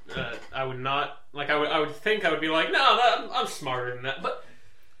would not, like, I would think I would be like, no, I'm smarter than that. But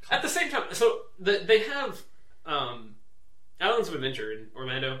at the same time, so they have Islands of Adventure in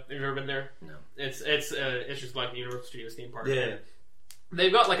Orlando. Have you ever been there? No. It's just like the Universal Studios theme park. Yeah.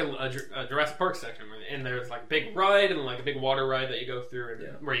 They've got like a Jurassic Park section, and there's like a big ride and like a big water ride that you go through,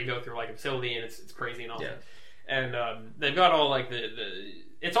 and where you go through like a facility, and it's crazy and all that. And they've got all like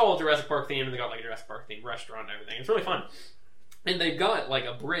it's all Jurassic Park themed, and they got like a Jurassic Park themed restaurant and everything. It's really fun. And they've got like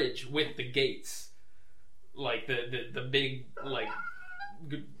a bridge with the gates, like the big like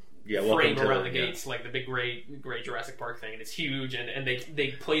frame around the gates, like the big gray Jurassic Park thing, and it's huge, and they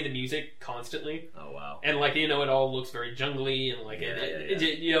play the music constantly. Oh wow! And like it all looks very jungly, and like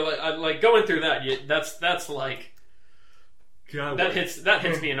like going through that, that's like God, that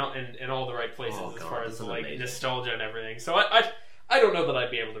hits me in all the right places as far as like amazing nostalgia and everything. So I don't know that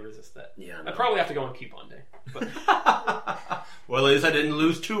I'd be able to resist that. Yeah, I'd probably have to go on coupon day. But well, at least I didn't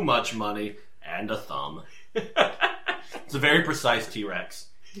lose too much money. and a thumb. It's a very precise T-Rex.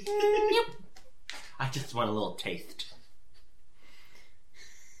 I just want a little taste.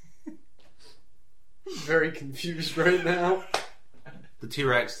 Very confused right now. The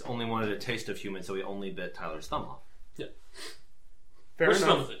T-Rex only wanted a taste of human, so he only bit Tyler's thumb off. Yeah. Fair Which enough.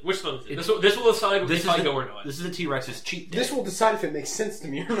 thumb is it? Which thumb is it? This will decide if I go or not. This is a T-Rex's cheat day. This will decide if it makes sense to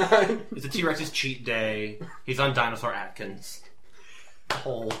me or not. It's a T-Rex's cheat day. He's on Dinosaur Atkins.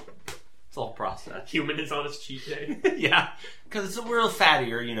 It's all process. Human is on his cheat day. Yeah, because we're a little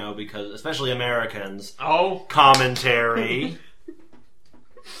fattier, you know, because especially Americans. Oh. Commentary.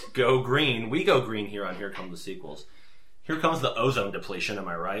 Go green. We go green here on Here Come the Sequels. Here comes the ozone depletion, am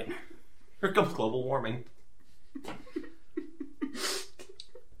I right? Here comes global warming.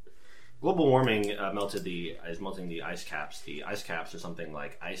 Global warming is melting the ice caps. The ice caps are something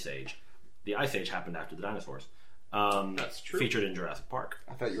like Ice Age. The Ice Age happened after the dinosaurs. That's true. Featured in Jurassic Park.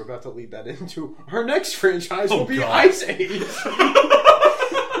 I thought you were about to lead that into our next franchise will be God. Ice Age.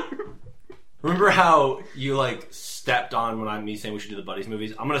 Remember how you stepped on when me saying we should do the Buddies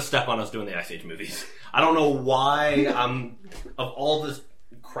movies? I'm gonna step on us doing the Ice Age movies. I don't know why of all this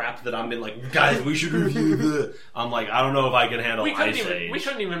crap that I'm been like, guys, we should review the. I'm like, I don't know if I can handle Ice Age. We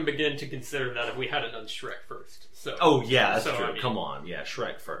couldn't even begin to consider that if we hadn't done Shrek first. So. Oh yeah, that's So, true. I mean- Come on, yeah,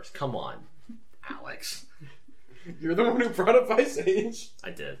 Shrek first. Come on, Alex. You're the one who brought up Ice Age. I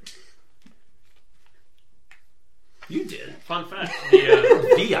did. You did. Fun fact: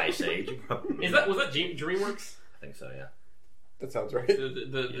 the Ice Age. was that DreamWorks? I think so. Yeah. That sounds right.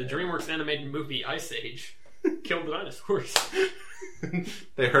 The DreamWorks animated movie Ice Age killed the dinosaurs.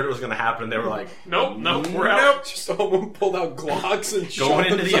 They heard it was going to happen, and they were like, Nope, we're out. Just someone pulled out Glocks and Going shot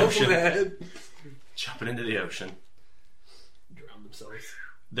into the themselves in ocean. the head. jumping into the ocean. Drown themselves.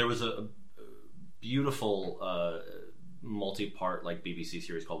 There was a beautiful multi-part BBC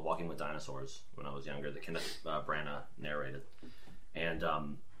series called Walking with Dinosaurs when I was younger that Kenneth Branagh narrated, and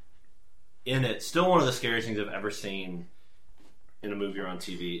in it, still one of the scariest things I've ever seen in a movie or on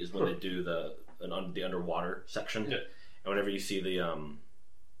TV is when they do the underwater section. Yeah. And whenever you see the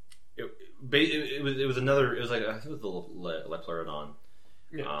it was like I think it was the Leplerodon,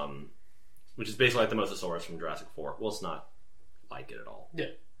 Yeah. which is basically like the Mosasaurus from Jurassic 4. Well, it's not like it at all. Yeah.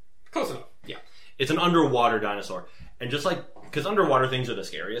 Close enough. Yeah, it's an underwater dinosaur, and just because underwater things are the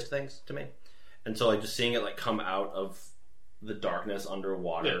scariest things to me, and so just seeing it come out of the darkness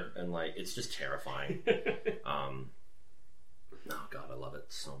underwater and it's just terrifying. Oh god, I love it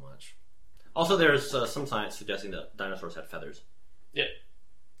so much. Also, there's some science suggesting that dinosaurs had feathers. Yeah.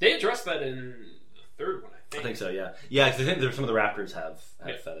 They addressed that in the third one, I I think. think so. Yeah, yeah. Because I think there's some of the raptors have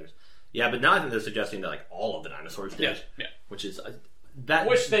feathers. Yeah, but now I think they're suggesting that all of the dinosaurs did. Yeah. Which is that.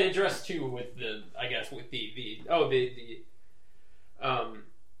 Which they addressed too with the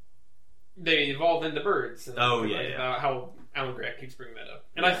they evolved into birds. And Oh, yeah, yeah. About how Alan Grant keeps bringing that up.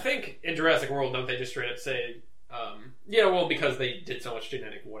 And I think in Jurassic World, don't they just straight up say, because they did so much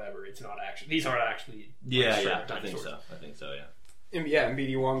genetic whatever, it's not actually, these aren't actually Yeah, straight yeah. up I think dinosaurs. so. I think so. Yeah. And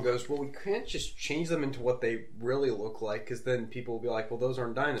BD Wong goes, well, we can't just change them into what they really look like, because then people will be like, well, those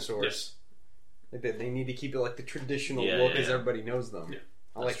aren't dinosaurs. Like they need to keep it like the traditional look as everybody knows them. Yeah.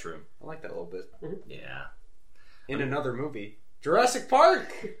 That's true. I like that a little bit. Yeah. In another movie, Jurassic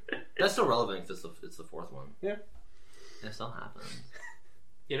Park. That's still relevant because it's the fourth one. Yeah. It still happens.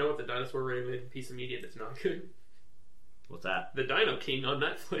 You know what the dinosaur-related piece of media that's not good? What's that? The Dino King on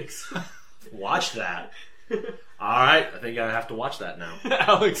Netflix. Watch that. Alright, I think I have to watch that now.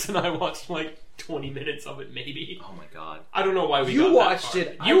 Alex and I watched 20 minutes of it, maybe. Oh my god. I don't know why we You got watched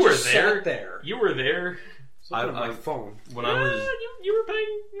that far. it. You I were just there. sat there. You were there. Looking at my phone. When I was you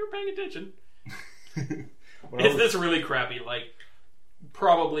were paying attention. When I Is was- this really crappy?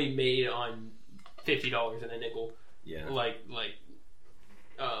 Probably made on $50 and a nickel. yeah.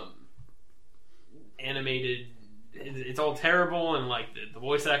 Animated. It's all terrible, and the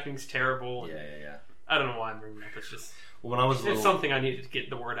voice acting's terrible. Yeah, yeah, yeah. I don't know why I'm bringing it up. It's just When I was it's little, something I needed to get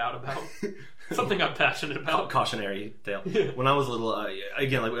the word out about. Something I'm passionate about. cautionary tale. When I was little,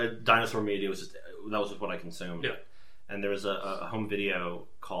 again, dinosaur media was just what I consumed. Yeah. And there was a home video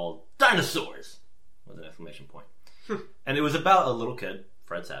called "Dinosaurs" with an exclamation point, and it was about a little kid,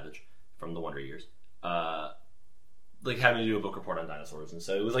 Fred Savage, from the Wonder Years, having to do a book report on dinosaurs, and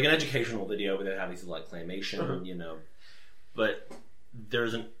so it was an educational video, but they had these claymation, But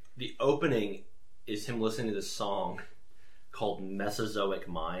the opening is him listening to this song called Mesozoic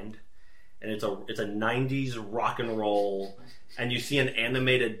Mind. And it's a 90s rock and roll, and you see an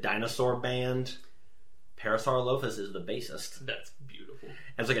animated dinosaur band. Parasaurolophus is the bassist. That's beautiful.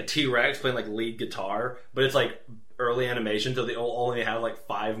 And it's a T-Rex playing lead guitar, but it's early animation, so they only have like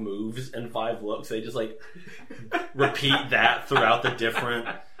 5 moves and 5 looks. They just like repeat that throughout the different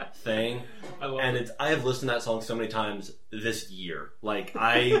thing. I love And it. I have listened to that song so many times this year. Like,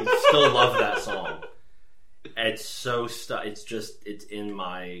 I still love that song. It's so it's in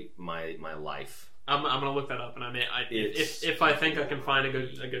my life. I'm gonna look that up, and if I think I can find a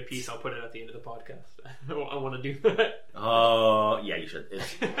good piece, I'll put it at the end of the podcast. I want to do that. Oh yeah, you should.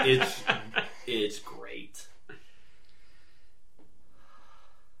 It's great.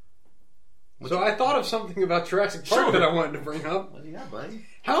 So I thought of something about Jurassic Park Sure. that I wanted to bring up. What do you got, buddy?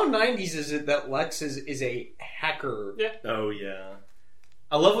 How 90s is it that Lex is a hacker? Yeah. Oh yeah.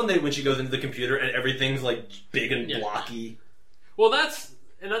 I love when she goes into the computer and everything's like big and Yeah. blocky. Well, that's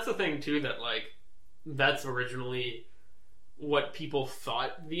the thing too, that like that's originally what people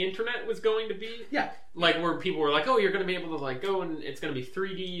thought the internet was going to be. Yeah. Like, where people were like, "Oh, you're going to be able to like go and it's going to be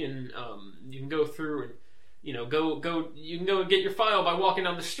 3D and you can go through and you can go and get your file by walking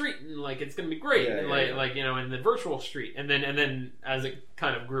down the street and like it's going to be great." Yeah, and yeah, like yeah. like in the virtual street. And then as it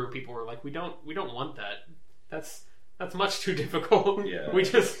kind of grew, people were like, "We don't want that. That's much too difficult. Yeah. We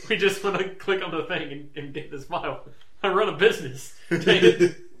just want to click on the thing and get this file. I run a business. Dang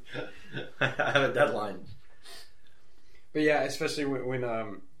it." I have a deadline. But yeah, especially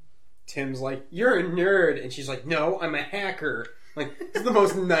when Tim's like, "You're a nerd," and she's like, "No, I'm a hacker." Like, it's the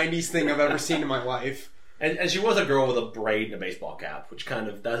most 90s thing I've ever seen in my life. And she was a girl with a braid and a baseball cap, which kind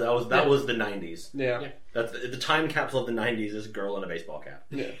of that was the 90s. Yeah. That's the time capsule of the 90s is a girl in a baseball cap.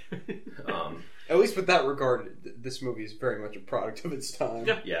 Yeah. Um, At least with that regard, this movie is very much a product of its time.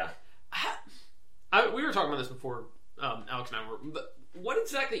 Yeah. yeah. We were talking about this before, Alex and I were. But what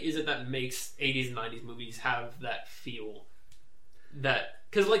exactly is it that makes 80s and 90s movies have that feel?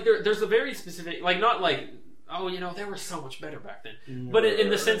 Because like there's a very specific, like, not like, oh, they were so much better back then, but in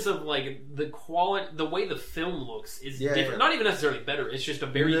the sense of like the quality, the way the film looks is different. Yeah. Not even necessarily better. It's just a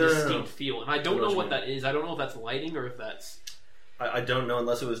very distinct feel, and I don't What know you what mean. that is. I don't know if that's lighting or if that's. I don't know,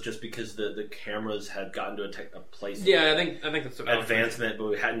 unless it was just because the cameras had gotten to a place Yeah, I think that's what advancement, but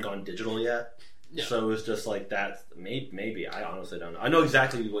we hadn't gone digital yet. Yeah. So it was just like that. Maybe I honestly don't know. I know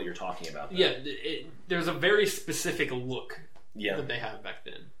exactly what you're talking about, though. Yeah, there's a very specific look Yeah. that they have back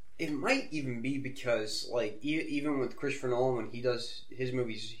then. It might even be because, like, even with Christopher Nolan, when he does his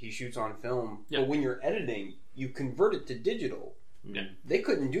movies, he shoots on film. Yeah. But when you're editing, you convert it to digital. Yeah. They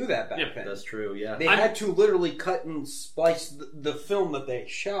couldn't do that back Yeah, then. That's true. Yeah. They had to literally cut and splice the film that they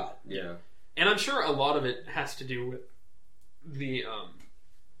shot. Yeah. And I'm sure a lot of it has to do with the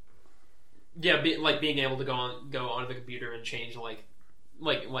being able to go onto the computer and change like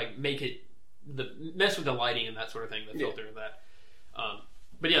make it mess with the lighting and that sort of thing, the filter and that.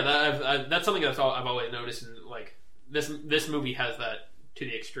 But yeah, that's something I've always noticed, and like this movie has that to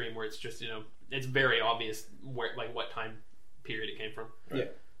the extreme where it's just it's very obvious where what time period it came from. Yeah.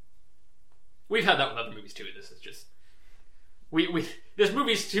 We've had that with other movies too. This is just this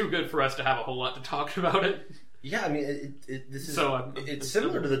movie's too good for us to have a whole lot to talk about it. Yeah, I mean, this is So, it's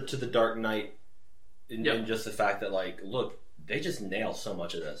similar to the Dark Knight in just the fact that, like, look, they just nail so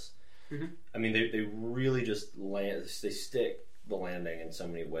much of this. Mm-hmm. I mean, they really just they stick the landing in so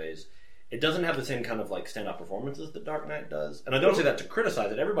many ways. It doesn't have the same kind of like stand-up performances that Dark Knight does, and I don't say that to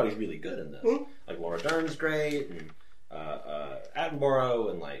criticize it. Everybody's really good in this. Like Laura Dern's great, and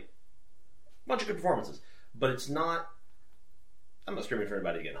Attenborough, and like a bunch of good performances. But it's not. I'm not screaming for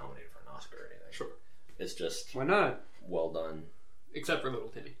anybody to get nominated for an Oscar or anything. Sure. It's just Why not? well done. Except for Little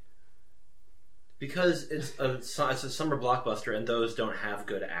Timmy. Because it's a summer blockbuster, and those don't have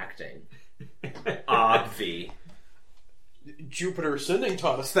good acting. Obvi. Jupiter Ascending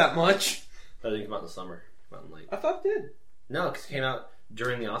taught us that much. That didn't come out in the summer. It came out in, like, I thought it did. no, because it came out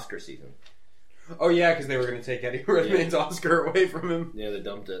during the Oscar season. Oh yeah, because they were going to take Eddie Redmayne's Oscar away from him. Yeah, they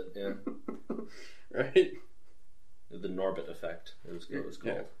dumped it. Yeah, Right? the Norbit effect. It was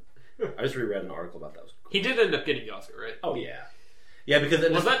called. Yeah. I just reread an article about that. It was cool. He did end up getting the Oscar, right? Oh yeah, yeah. Because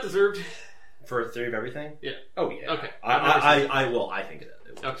Was that deserved? for Theory of Everything? Yeah. Oh yeah. Okay. I think it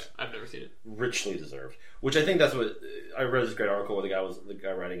was Okay, I've never seen it. richly deserved. Which I think that's what I read this great article where the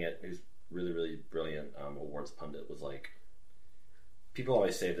guy writing it, who's really really brilliant, awards pundit, was like, people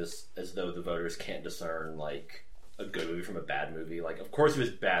always say this as though the voters can't discern like a good movie from a bad movie. Like, of course he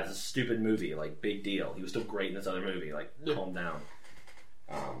was bad. It's a stupid movie. Like, big deal. He was still great in this other movie. Like, calm down.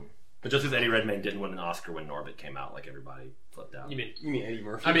 But just because Eddie Redmayne didn't win an Oscar when Norbit came out, like, everybody flipped out. You mean Eddie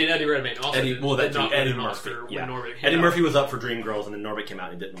Murphy? I mean Eddie Redmayne also Eddie did Murphy. not win an Oscar Yeah. when Norbit came Eddie out. Murphy was up for Dreamgirls, and then Norbit came out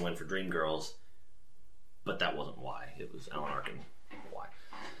and didn't win for Dreamgirls. But that wasn't why. It was Alan Arkin. Why?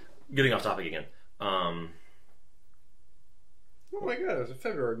 Getting off topic again. Oh my god, it was a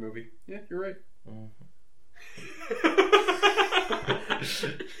February movie. Yeah, you're right.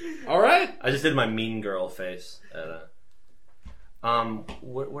 All right. I just did my mean girl face.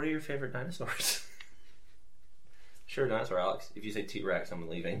 What are your favorite dinosaurs? Sure, dinosaur, Alex. If you say T-Rex, I'm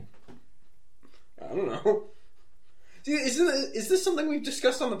leaving. I don't know. Dude, is this something we've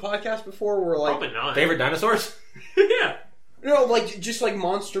discussed on the podcast before? Where like Probably not. Favorite dinosaurs? Yeah. no, like just like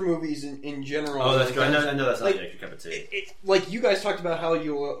monster movies in general. Oh, that's like, good. I know that's not like, your cup of tea. like you guys talked about how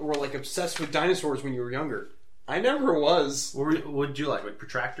you were like obsessed with dinosaurs when you were younger. I never was. What would you like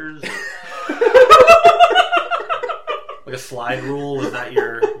protractors? Like a slide rule? Was that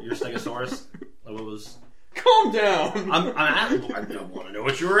your Stegosaurus? Like what was? Calm down. I don't want to know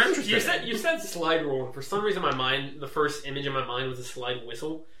what you were interested in. You said slide rule, and for some reason in my mind, the first image in my mind was a slide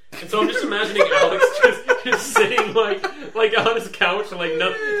whistle. And so I'm just imagining Alex just sitting like on his couch, and like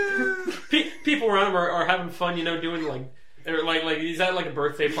people around him are having fun, you know, doing like he's at like a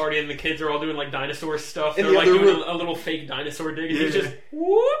birthday party, and the kids are all doing like dinosaur stuff. They're like doing a little fake dinosaur dig, and he's just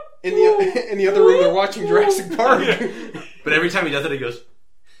whoop. In the other room, they're watching Jurassic Park. But every time he does it, he goes.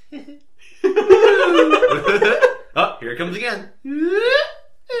 Oh, here it comes again.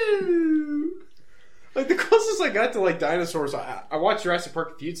 Like the closest I got to like dinosaurs, I watched Jurassic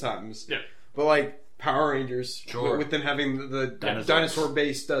Park a few times. Yeah. But like Power Rangers, Sure. with them having the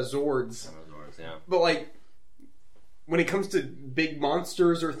dinosaur-based Zords. Yeah. But like when it comes to big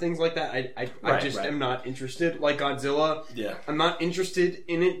monsters or things like that, I just am not interested. Like Godzilla, Yeah. I'm not interested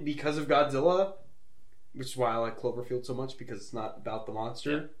in it because of Godzilla. Which is why I like Cloverfield so much, because it's not about the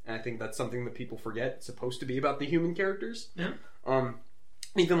monster. Yeah. And I think that's something that people forget. It's supposed to be about the human characters. Yeah.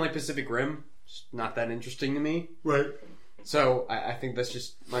 Even like Pacific Rim, it's not that interesting to me. Right. So I think that's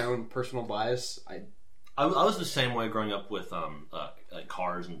just my own personal bias. I was the same way growing up with like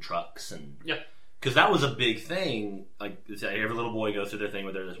cars and trucks and Yeah. because that was a big thing. Like every little boy goes through their thing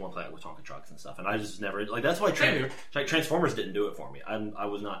where there's one planet with Tonka trucks and stuff, and I just never like that's why Transformers didn't do it for me. I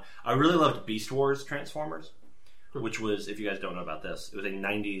was not. I really loved Beast Wars Transformers, which was, if you guys don't know about this, it was a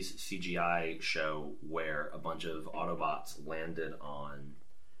 90s CGI show where a bunch of Autobots landed on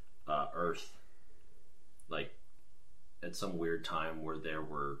Earth, like at some weird time where there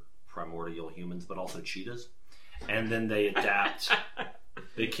were primordial humans, but also cheetahs, and then they adapt.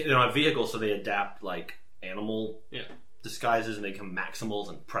 They don't have vehicles, so they adapt like animal disguises, and they become Maximals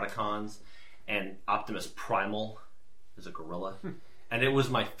and Predacons. And Optimus Primal is a gorilla, and it was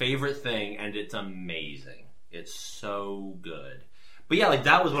my favorite thing. And it's amazing. It's so good. But yeah, like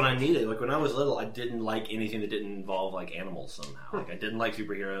that was what I needed. Like when I was little, I didn't like anything that didn't involve like animals somehow. Like I didn't like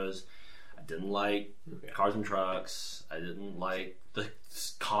superheroes. I didn't like cars and trucks. I didn't like the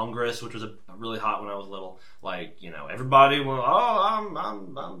Congress, which was really hot when I was little. Like, you know, everybody was, I'm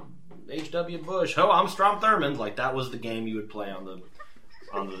H.W. Bush. Oh, I'm Strom Thurmond. Like that was the game you would play on the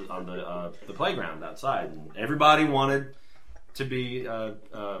playground outside, and everybody wanted to be Bob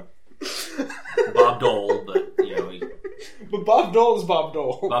Dole, but you know. But Bob Dole is Bob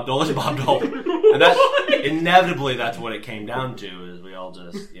Dole. Bob Dole is Bob Dole, and that's inevitably that's what it came down to. Is we all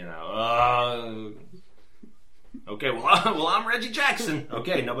just okay, well I'm Reggie Jackson.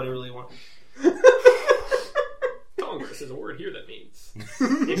 Okay, nobody really wants. Congress is a word here that means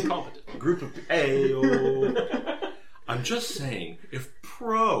incompetent. Group of Ayo. I'm just saying, if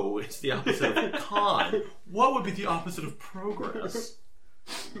pro is the opposite of con, what would be the opposite of progress?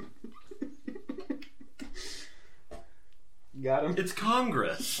 Got him. It's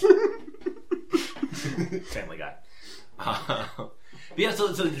Congress. Family Guy. But yeah,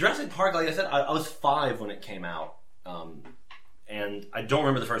 so Jurassic Park, like I said, I was 5 when it came out, and I don't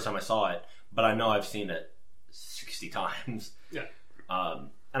remember the first time I saw it, but I know I've seen it 60 times. Yeah.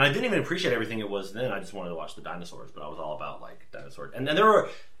 And I didn't even appreciate everything it was then. I just wanted to watch the dinosaurs, but I was all about like dinosaurs. And then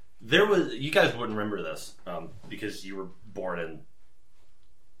there was you guys wouldn't remember this because you were born in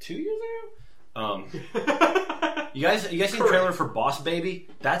 2 years ago. You guys seen the trailer for Boss Baby?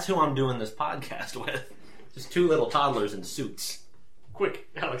 That's who I'm doing this podcast with. Just 2 little toddlers in suits. Quick,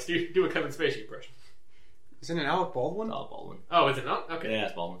 Alex, do a Kevin Spacey impression. Isn't it Alec Baldwin? Alec Baldwin. Oh, is it not? Okay. Yeah,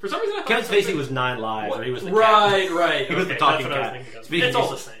 it's Baldwin. For some reason, I thought Kevin something- Spacey was 9 Lives, or he was the cat. Right. He was Okay, the talking that's what I cat. was thinking of. It's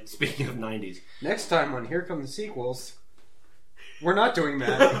all the same. Speaking of 90s. Next time on Here Come the Sequels, we're not doing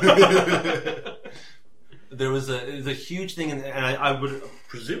that. It was a huge thing, and I would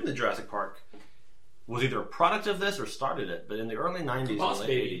presume that Jurassic Park was either a product of this or started it, but in the early 90s Boss and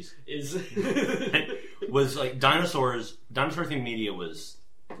late Baby 80s, is was like dinosaur-themed media was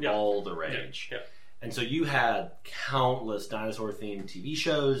all the rage. Yeah. And so you had countless dinosaur-themed TV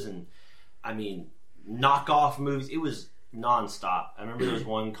shows and, I mean, knockoff movies. It was nonstop. I remember there was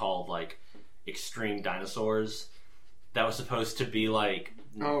one called, like, Extreme Dinosaurs that was supposed to be, like,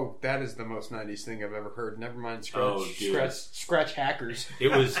 Oh, that is the most 90s thing I've ever heard. Never mind Oh, dude. scratch hackers.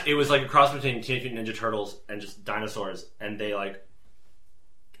 It was like a cross between Teenage Mutant Ninja Turtles and just dinosaurs, and they like.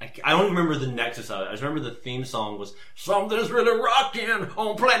 I don't remember the nexus of it. I just remember the theme song was "Something's really rocking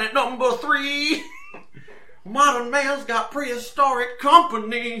on planet number 3. Modern man's got prehistoric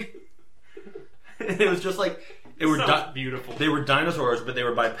company." And it was just like beautiful. They were dinosaurs, but they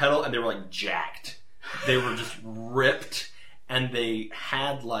were bipedal and they were like jacked. They were just ripped, and they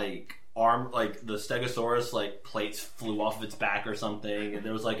had like the Stegosaurus like plates flew off of its back or something, and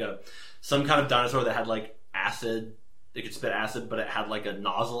there was like some kind of dinosaur that had like acid. It could spit acid, but it had like a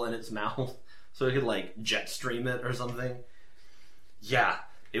nozzle in its mouth, so it could like jet stream it or something. Yeah,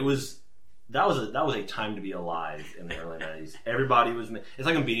 that was a time to be alive in the early 90s. Everybody was. It's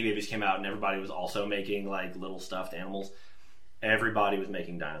like when Beanie Babies came out, and everybody was also making like little stuffed animals. Everybody was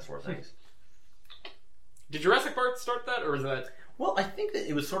making dinosaur things. Did Jurassic Park start that, or was that? Well, I think that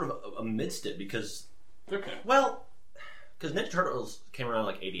it was sort of amidst it because, Okay. well, because Ninja Turtles came around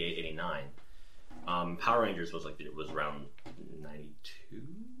like 88, 89. Power Rangers was around 92.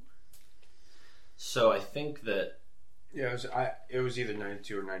 So I think that Yeah, it was either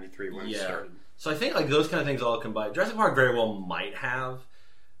 92 or 93 when it started. So I think like those kind of things all combined. Jurassic Park very well might have.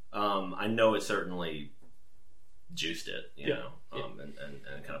 I know it certainly juiced it, you know, and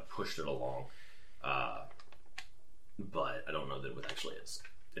kind of pushed it along. But I don't know that it was actually its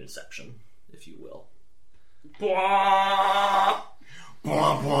inception, if you will. Blah!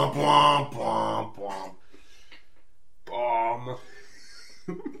 Bwomp, bwomp, bwomp, bwomp, bwomp. Bomb.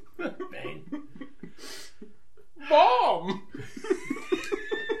 Bane. Bomb.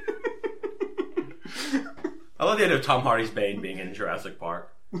 I love the idea of Tom Hardy's Bane being in Jurassic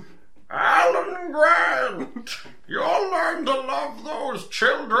Park. Alan Grant, you'll learn to love those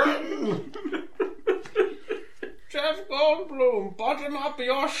children. Jeff Goldblum, button up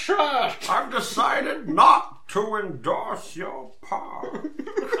your shirt. I've decided not to endorse your part.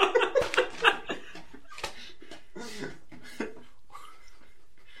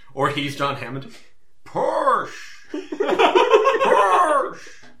 Or he's John Hammond. Push! Push!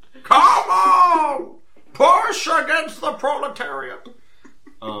 Come on! Push against the proletariat!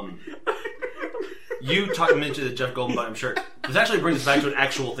 You mentioned that Jeff Goldblum, I'm sure. This actually brings us back to an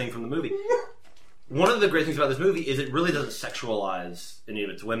actual thing from the movie. One of the great things about this movie is it really doesn't sexualize any of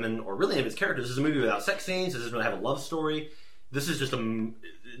its women or really any of its characters. This is a movie without sex scenes. It doesn't really have a love story. This is just it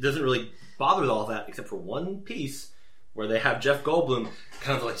doesn't really bother with all of that except for one piece where they have Jeff Goldblum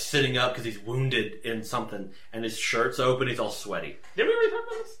kind of like sitting up because he's wounded in something and his shirt's open. He's all sweaty. Did we already talk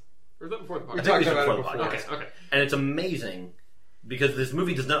about this? Or was that before the podcast? We talked about it before the before. podcast. Okay. And it's amazing because this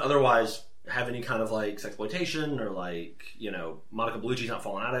movie does not otherwise have any kind of like sexploitation or like, you know, Monica Bellucci's not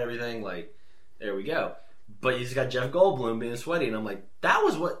falling out of everything. Like, there we go. But you just got Jeff Goldblum being sweaty, and I'm like,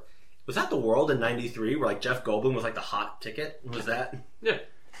 was that the world in '93 where like Jeff Goldblum was like the hot ticket? Was that? Yeah.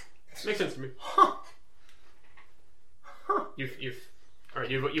 Makes sense to me. Huh.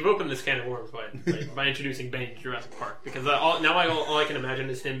 You've opened this can of worms by introducing Bane to Jurassic Park, because all I can imagine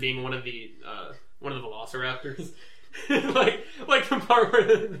is him being one of the Velociraptors, like the part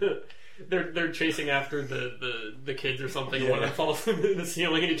where they're chasing after the kids or something. And one of them falls into the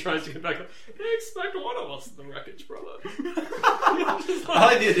ceiling and he tries to get back up. They expect one of us in the wreckage, brother. I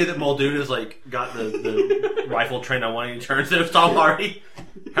like the idea that Muldoon has like got the rifle trained on one and he turns and it's Tom Hardy.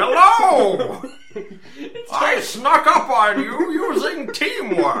 Hello! I snuck up on you using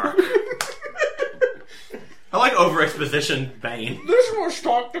teamwork. I like over-exposition Bane. This was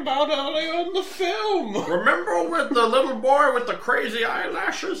talked about earlier in the film. Remember with the little boy with the crazy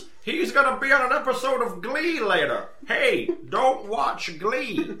eyelashes? He's gonna be on an episode of Glee later. Hey, don't watch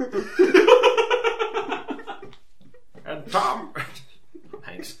Glee. And Tom...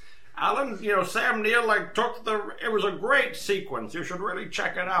 Thanks. Alan, Sam Neill, took it was a great sequence. You should really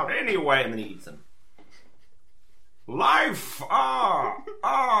check it out anyway. And then he eats them. Life,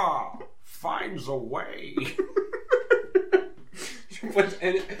 finds a way.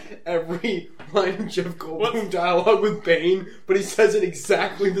 And every line of Jeff Goldblum dialogue with Bane, but he says it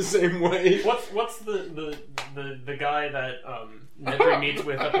exactly the same way. What's the guy that Nedry meets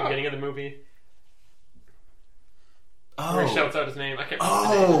with at the beginning of the movie? Oh. Where he shouts out his name. I can't remember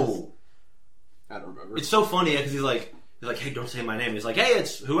his name. I don't remember. It's so funny because he's like, hey, don't say my name. He's like, hey,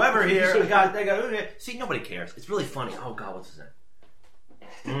 it's whoever here. They got see, nobody cares. It's really funny. Oh God, what's his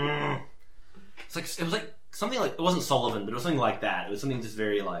name? It was like something like, it wasn't Sullivan, but it was something like that. It was something just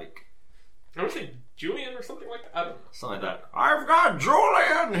very like, I want to say Julian or something like that. I don't know. Something like that. I've got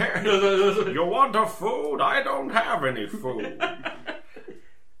Julian here. You want a food? I don't have any food.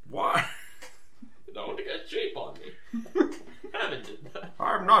 Why? Don't want to get cheap on me. haven't did that.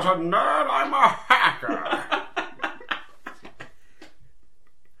 I'm not a nerd, I'm a hacker.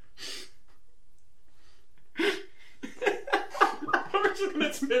 We're just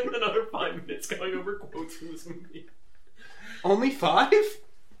gonna spend another 5 minutes going over quotes from this movie. Only 5?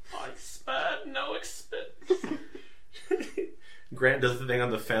 I spared no expense. Grant does the thing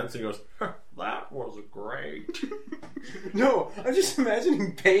on the fence and goes, that was great. No, I'm just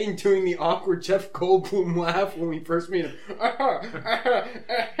imagining Payne doing the awkward Jeff Goldblum laugh when we first meet him.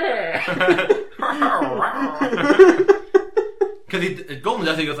 Because Golden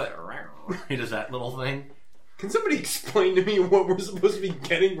Death, he goes like, he does that little thing. Can somebody explain to me what we're supposed to be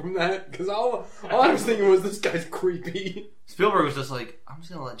getting from that? Because all I was thinking was this guy's creepy. Spielberg was just like, I'm just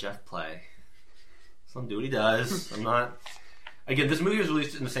going to let Jeff play. Let him do what he does. I'm not... Again, this movie was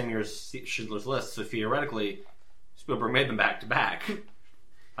released in the same year as Schindler's List, so theoretically, Spielberg made them back to back.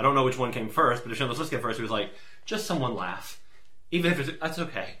 I don't know which one came first, but if Schindler's List came first, he was like, just someone laugh. Even if it's... That's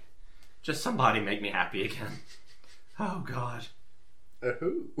okay. Just somebody make me happy again. Oh, God.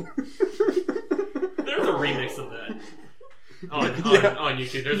 Who? There's a remix of that on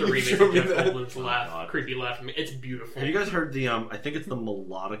YouTube. There's a remix showed of me Jeff that. Goldblum's laugh, creepy laugh. It's beautiful. Have you guys heard the, I think it's the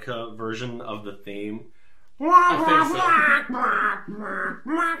melodica version of the theme? I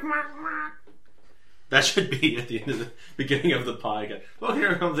That should be at the end of the beginning of the podcast. Well,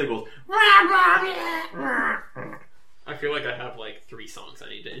 here comes Eagles. I feel like I have like 3 songs I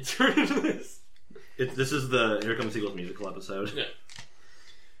need to insert into this. This is the Here Comes Eagles musical episode. Yeah.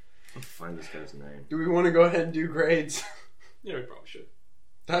 Let's find this guy's name. Do we want to go ahead and do grades? Yeah, we probably should.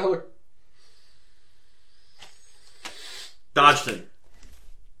 Tyler. Dodgson.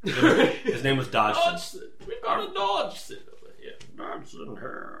 His name was Dodgson. Dodgson. We've got a Dodgson over here. Dodgson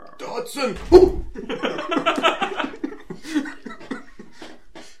here. Dodson. Ooh.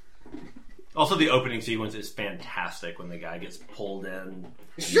 Also, the opening sequence is fantastic when the guy gets pulled in.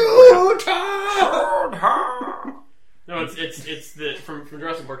 Shoot her! No, it's the from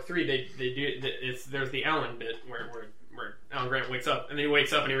Jurassic Park 3. They do there's the Alan bit where Alan Grant wakes up and then he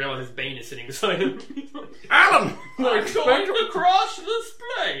wakes up and he realizes Bane is sitting beside him. Alan! I'm going to crash this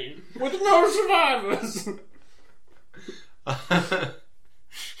plane With no survivors.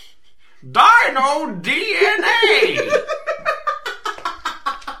 Dino DNA!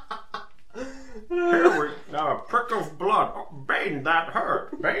 Here we now a prick of blood. Oh, Bane, that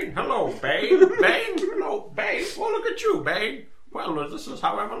hurt. Bane, hello, Bane. Bane, hello, Bane. Well, look at you, Bane. Well, this is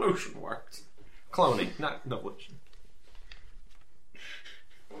how evolution works. Cloning, not evolution.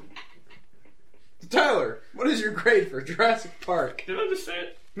 Tyler, what is your grade for Jurassic Park? Did I just say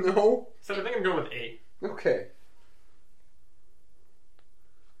it? No? So I think I'm going with A. Okay.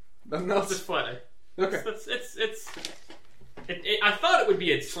 Nothing It's else? just flat A. Okay. I thought it would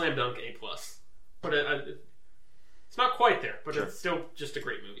be a slam dunk A+, but it's not quite there. But it's still just a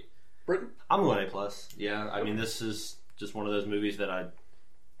great movie. Britain? I'm going A+. Yeah, I mean, this is just one of those movies that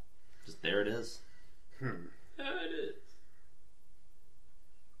just there it is. Yeah, it is.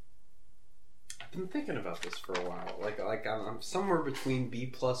 I've been thinking about this for a while. Like I'm somewhere between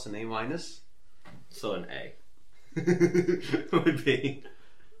B+ and A-. So an A. would be.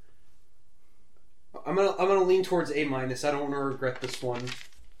 I'm gonna lean towards A-. I don't want to regret this one.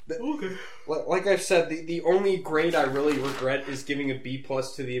 Okay. Like I've said, the only grade I really regret is giving a B+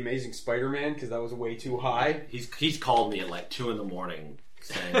 to The Amazing Spider-Man because that was way too high. He's called me at like 2 a.m.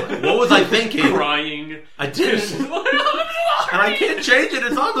 saying, like, what was I thinking? Crying. I didn't. And I can't change it.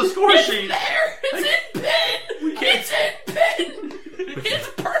 It's on the score sheet. There! It's in pen! We can't. It's in pen! It's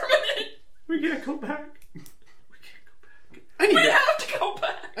permanent! We can't go back. I need We to, have to go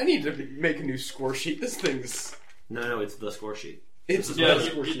back! I need to make a new score sheet. This thing's No, it's the score sheet. it's This is Yeah, the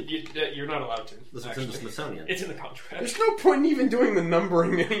score you, sheet. you're not allowed to. This is in actually. the Smithsonian. It's in the contract. There's no point in even doing the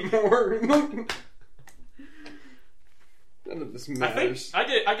numbering anymore. None of this I think matters. I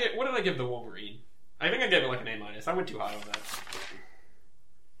get. What did I give the Wolverine? I think I gave it like an A-. I went too high on that.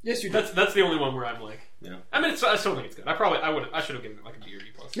 Yes, you did. That's the only one where I'm like. Yeah. I mean, I still think it's good. I should have given it like a B or D+.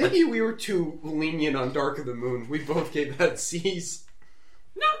 Maybe we were too lenient on Dark of the Moon. We both gave that C's.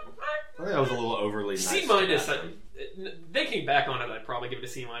 No, I think that was a little overly nice. C-. Thinking back on it, I'd probably give it a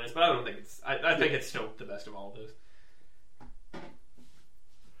C-, but I don't think it's. I think it's still the best of all of those.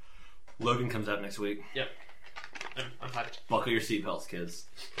 Logan comes out next week. Yep. I'm hyped. Buckle your seatbelts, kids.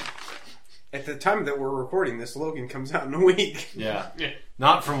 At the time that we're recording this, Logan comes out in a week. Yeah. Yeah.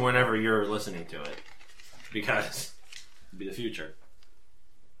 Not from whenever you're listening to it. Because it'll be the future.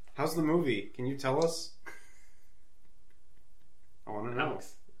 How's the movie? Can you tell us? I want to know.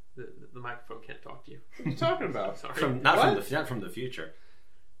 Alex, the microphone can't talk to you. What are you talking about? Sorry. Not What? from the future.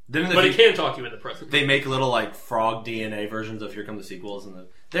 But it can talk to you in the present. They make little like frog DNA versions of Here Come the Sequels, and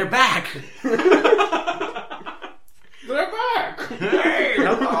they're back. They're back. Hey,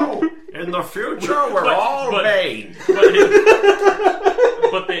 hello. In the future, we're all Bane. But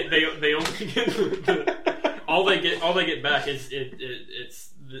they only get all they get back is it's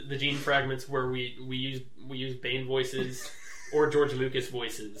the gene fragments where we use Bane voices or George Lucas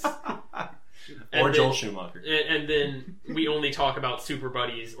voices. Or Joel Schumacher. And then we only talk about Super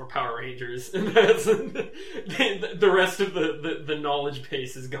Buddies or Power Rangers. And that's, the rest of the knowledge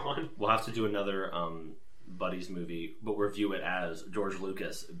base is gone. We'll have to do another Buddies movie, but review it as George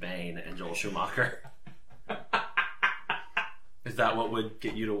Lucas, Bane, and Joel Schumacher. Is that what would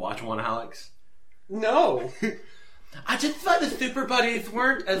get you to watch one, Alex? No. I just thought the Super Buddies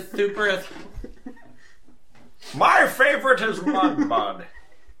weren't as super as... My favorite is Mud Bud.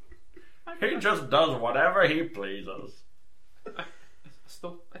 He just does whatever he pleases. I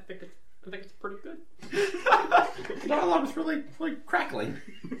think it's pretty good. The dialogue's really crackling.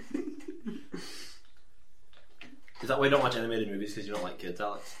 Is that why you don't watch animated movies? Because you don't like kids,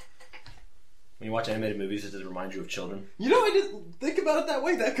 Alex? When you watch animated movies, does it remind you of children? You know, I didn't think about it that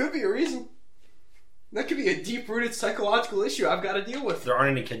way. That could be a reason. That could be a deep-rooted psychological issue I've got to deal with. There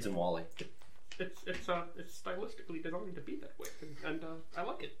aren't any kids in WALL-E. It's stylistically designed to be that way, and I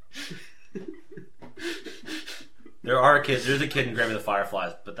like it. There are kids. There's a kid in Gravity of the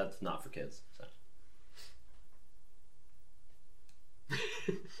Fireflies, but that's not for kids. So.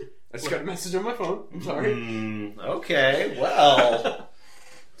 I just got a message on my phone. I'm sorry. Okay, well,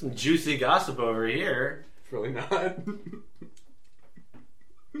 some juicy gossip over here. It's really not.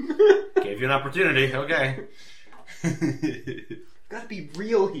 Gave you an opportunity. Okay. Gotta be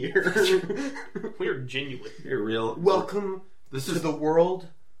real here. We are genuine. You're real. Welcome to the world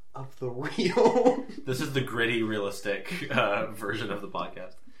of the real. This is the gritty, realistic version of the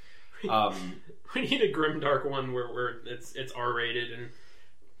podcast. We need a grimdark one where it's R-rated and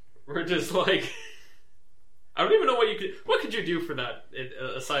we're just like, I don't even know what could you do for that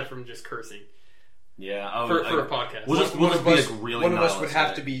aside from just cursing. Yeah, for a podcast. We'll just be really one of us would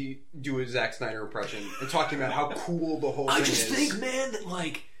have to do a Zack Snyder impression and talking about how cool the whole thing is. I just think, man, that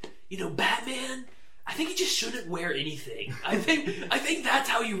Batman, I think he just shouldn't wear anything. I think that's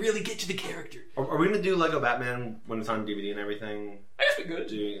how you really get to the character. Are we gonna do Lego Batman when it's on DVD and everything? I guess we could.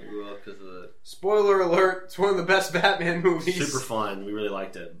 We will, because of the spoiler alert. It's one of the best Batman movies. Super fun. We really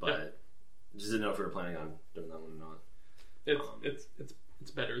liked it, but just didn't know if we were planning on doing that one or not. It's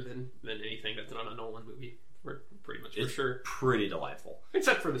better than anything that's not a Nolan movie. Pretty much, for it's sure. Pretty delightful,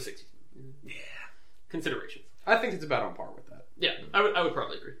 except for the 60s. Yeah. Considerations. I think it's about on par with that. Yeah, I would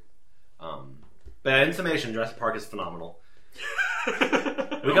probably agree. But in summation, Jurassic Park is phenomenal.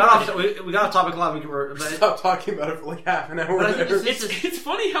 we got off topic a lot. Stop talking about it for like half an hour. It's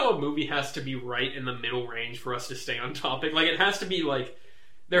funny how a movie has to be right in the middle range for us to stay on topic. Like, it has to be like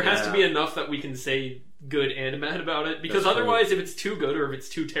there has to be enough that we can say good and bad about it, because otherwise, if it's too good or if it's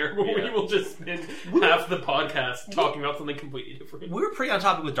too terrible, we will just spend half the podcast talking about something completely different. We were pretty on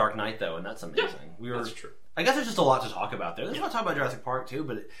topic with Dark Knight, though, and that's amazing. Yeah, that's true. I guess there's just a lot to talk about there. There's a lot to talk about Jurassic Park too,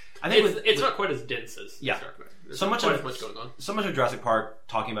 but I think it's not quite as dense as Dark Knight. There's so much going on. So much of Jurassic Park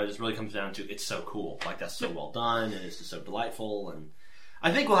talking about it just really comes down to it's so cool, like that's so well done, and it's just so delightful, and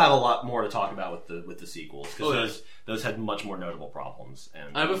I think we'll have a lot more to talk about with the sequels, because those had much more notable problems.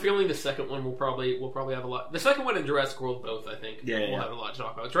 And I have a feeling the second one will probably have a lot. The second one and Jurassic World both, I think, will have a lot to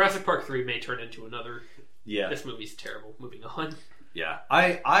talk about. Jurassic Park 3 may turn into another. Yeah, this movie's terrible. Moving on. Yeah,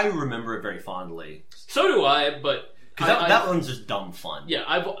 I remember it very fondly. So do I, but because that one's just dumb fun. Yeah,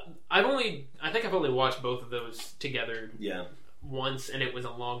 I think I've only watched both of those together. Yeah. Once, and it was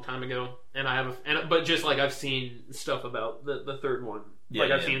a long time ago. And but just like I've seen stuff about the third one. Yeah,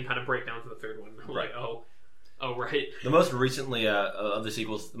 I've seen kind of breakdowns of the third one. I'm like, oh, right. The most recently of the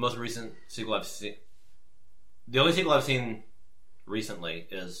sequels, the most recent sequel I've seen, the only sequel I've seen recently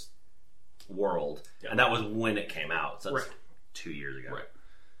is World, and that was when it came out. So that's 2 years ago. Right.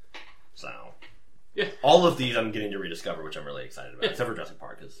 So, all of these I'm getting to rediscover, which I'm really excited about. Except for Jurassic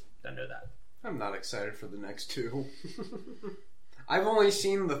Park, because I know that. I'm not excited for the next two. I've only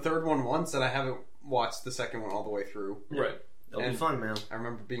seen the third one once, and I haven't watched the second one all the way through. Right. It'll be fun, man. I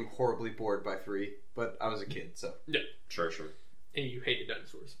remember being horribly bored by 3, but I was a kid, so. Yeah. Sure. And you hated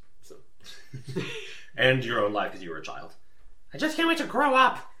dinosaurs, so. And your own life because you were a child. I just can't wait to grow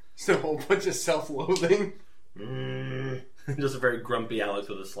up. It's a whole bunch of self-loathing. Just a very grumpy Alex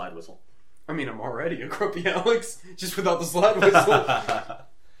with a slide whistle. I mean, I'm already a grumpy Alex, just without the slide whistle.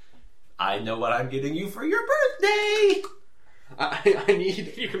 I know what I'm getting you for your birthday! I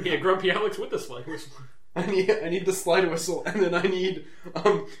need... You can be a grumpy Alex with a slide whistle. I need the slide whistle, and then I need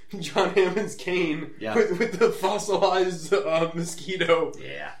John Hammond's cane with the fossilized mosquito.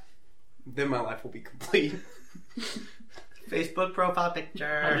 Yeah. Then my life will be complete. Facebook profile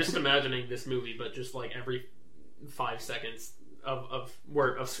picture. I'm just imagining this movie, but just like every 5 seconds of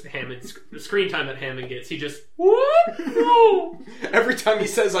Hammond's screen time that Hammond gets, he just what? No. Every time he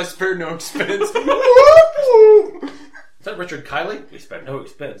says, "I spared no expense." Is that Richard Kiley? We spared no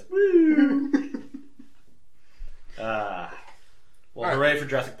expense. Well, hooray for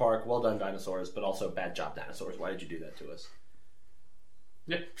Jurassic Park. Well done, dinosaurs, but also bad job, dinosaurs. Why did you do that to us?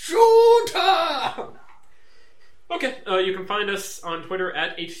 Yeah. Shooter! Okay, you can find us on Twitter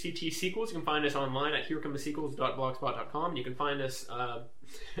at HCT Sequels. You can find us online at herecomethesequels.blogspot.com. You can find us,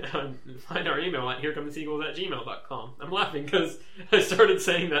 find our email at herecomethesequels@gmail.com. I'm laughing because I started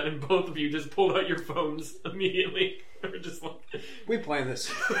saying that and both of you just pulled out your phones immediately. We're just like... We planned this.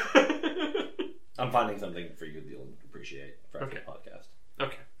 I'm finding something for you that you'll appreciate for the podcast.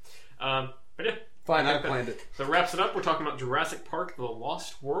 Okay. But yeah. Fine, I planned it. That wraps it up. We're talking about Jurassic Park, The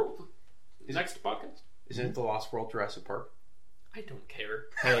Lost World. Next podcast. Isn't it The Lost World Jurassic Park? I don't care.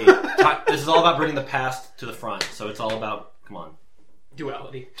 Hey, this is all about bringing the past to the front, so it's all about, come on.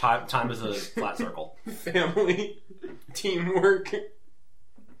 Duality. Time is a flat circle. Family. Teamwork.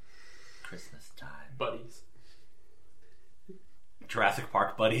 Christmas time. Buddies. Jurassic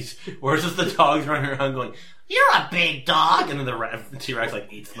Park buddies. Where's just the dogs running around going, "You're a big dog," and then the T-Rex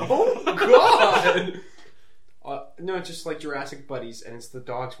like eats them. Oh God! No, it's just like Jurassic Buddies, and it's the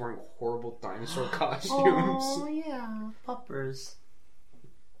dogs wearing horrible dinosaur costumes. Oh yeah, puppers.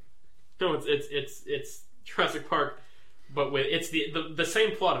 No, it's Jurassic Park, but with it's the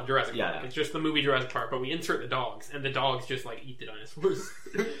same plot of Jurassic Park. Yeah. It's just the movie Jurassic Park, but we insert the dogs, and the dogs just like eat the dinosaurs.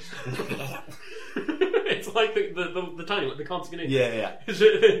 It's like the tiny one, the consanguination. Yeah.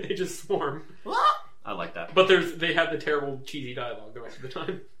 They just swarm. I like that. But they have the terrible cheesy dialogue the rest of the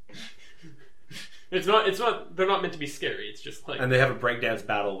time. It's not. They're not meant to be scary. It's just like. And they have a breakdance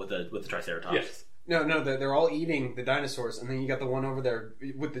battle with the Triceratops. Yes. No, they're all eating the dinosaurs, and then you got the one over there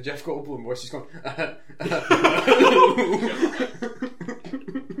with the Jeff Goldblum voice. He's going. That's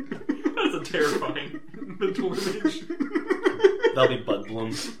a terrifying mental image. That'll be Bud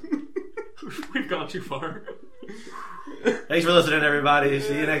Blooms. We've gone too far. Thanks for listening, everybody.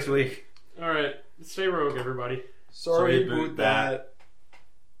 See you next week. All right, stay rogue, everybody. Sorry about that.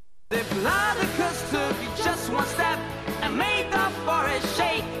 Diplodocus took just one step and made the forest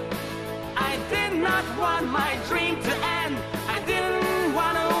shake. I did not want my dream to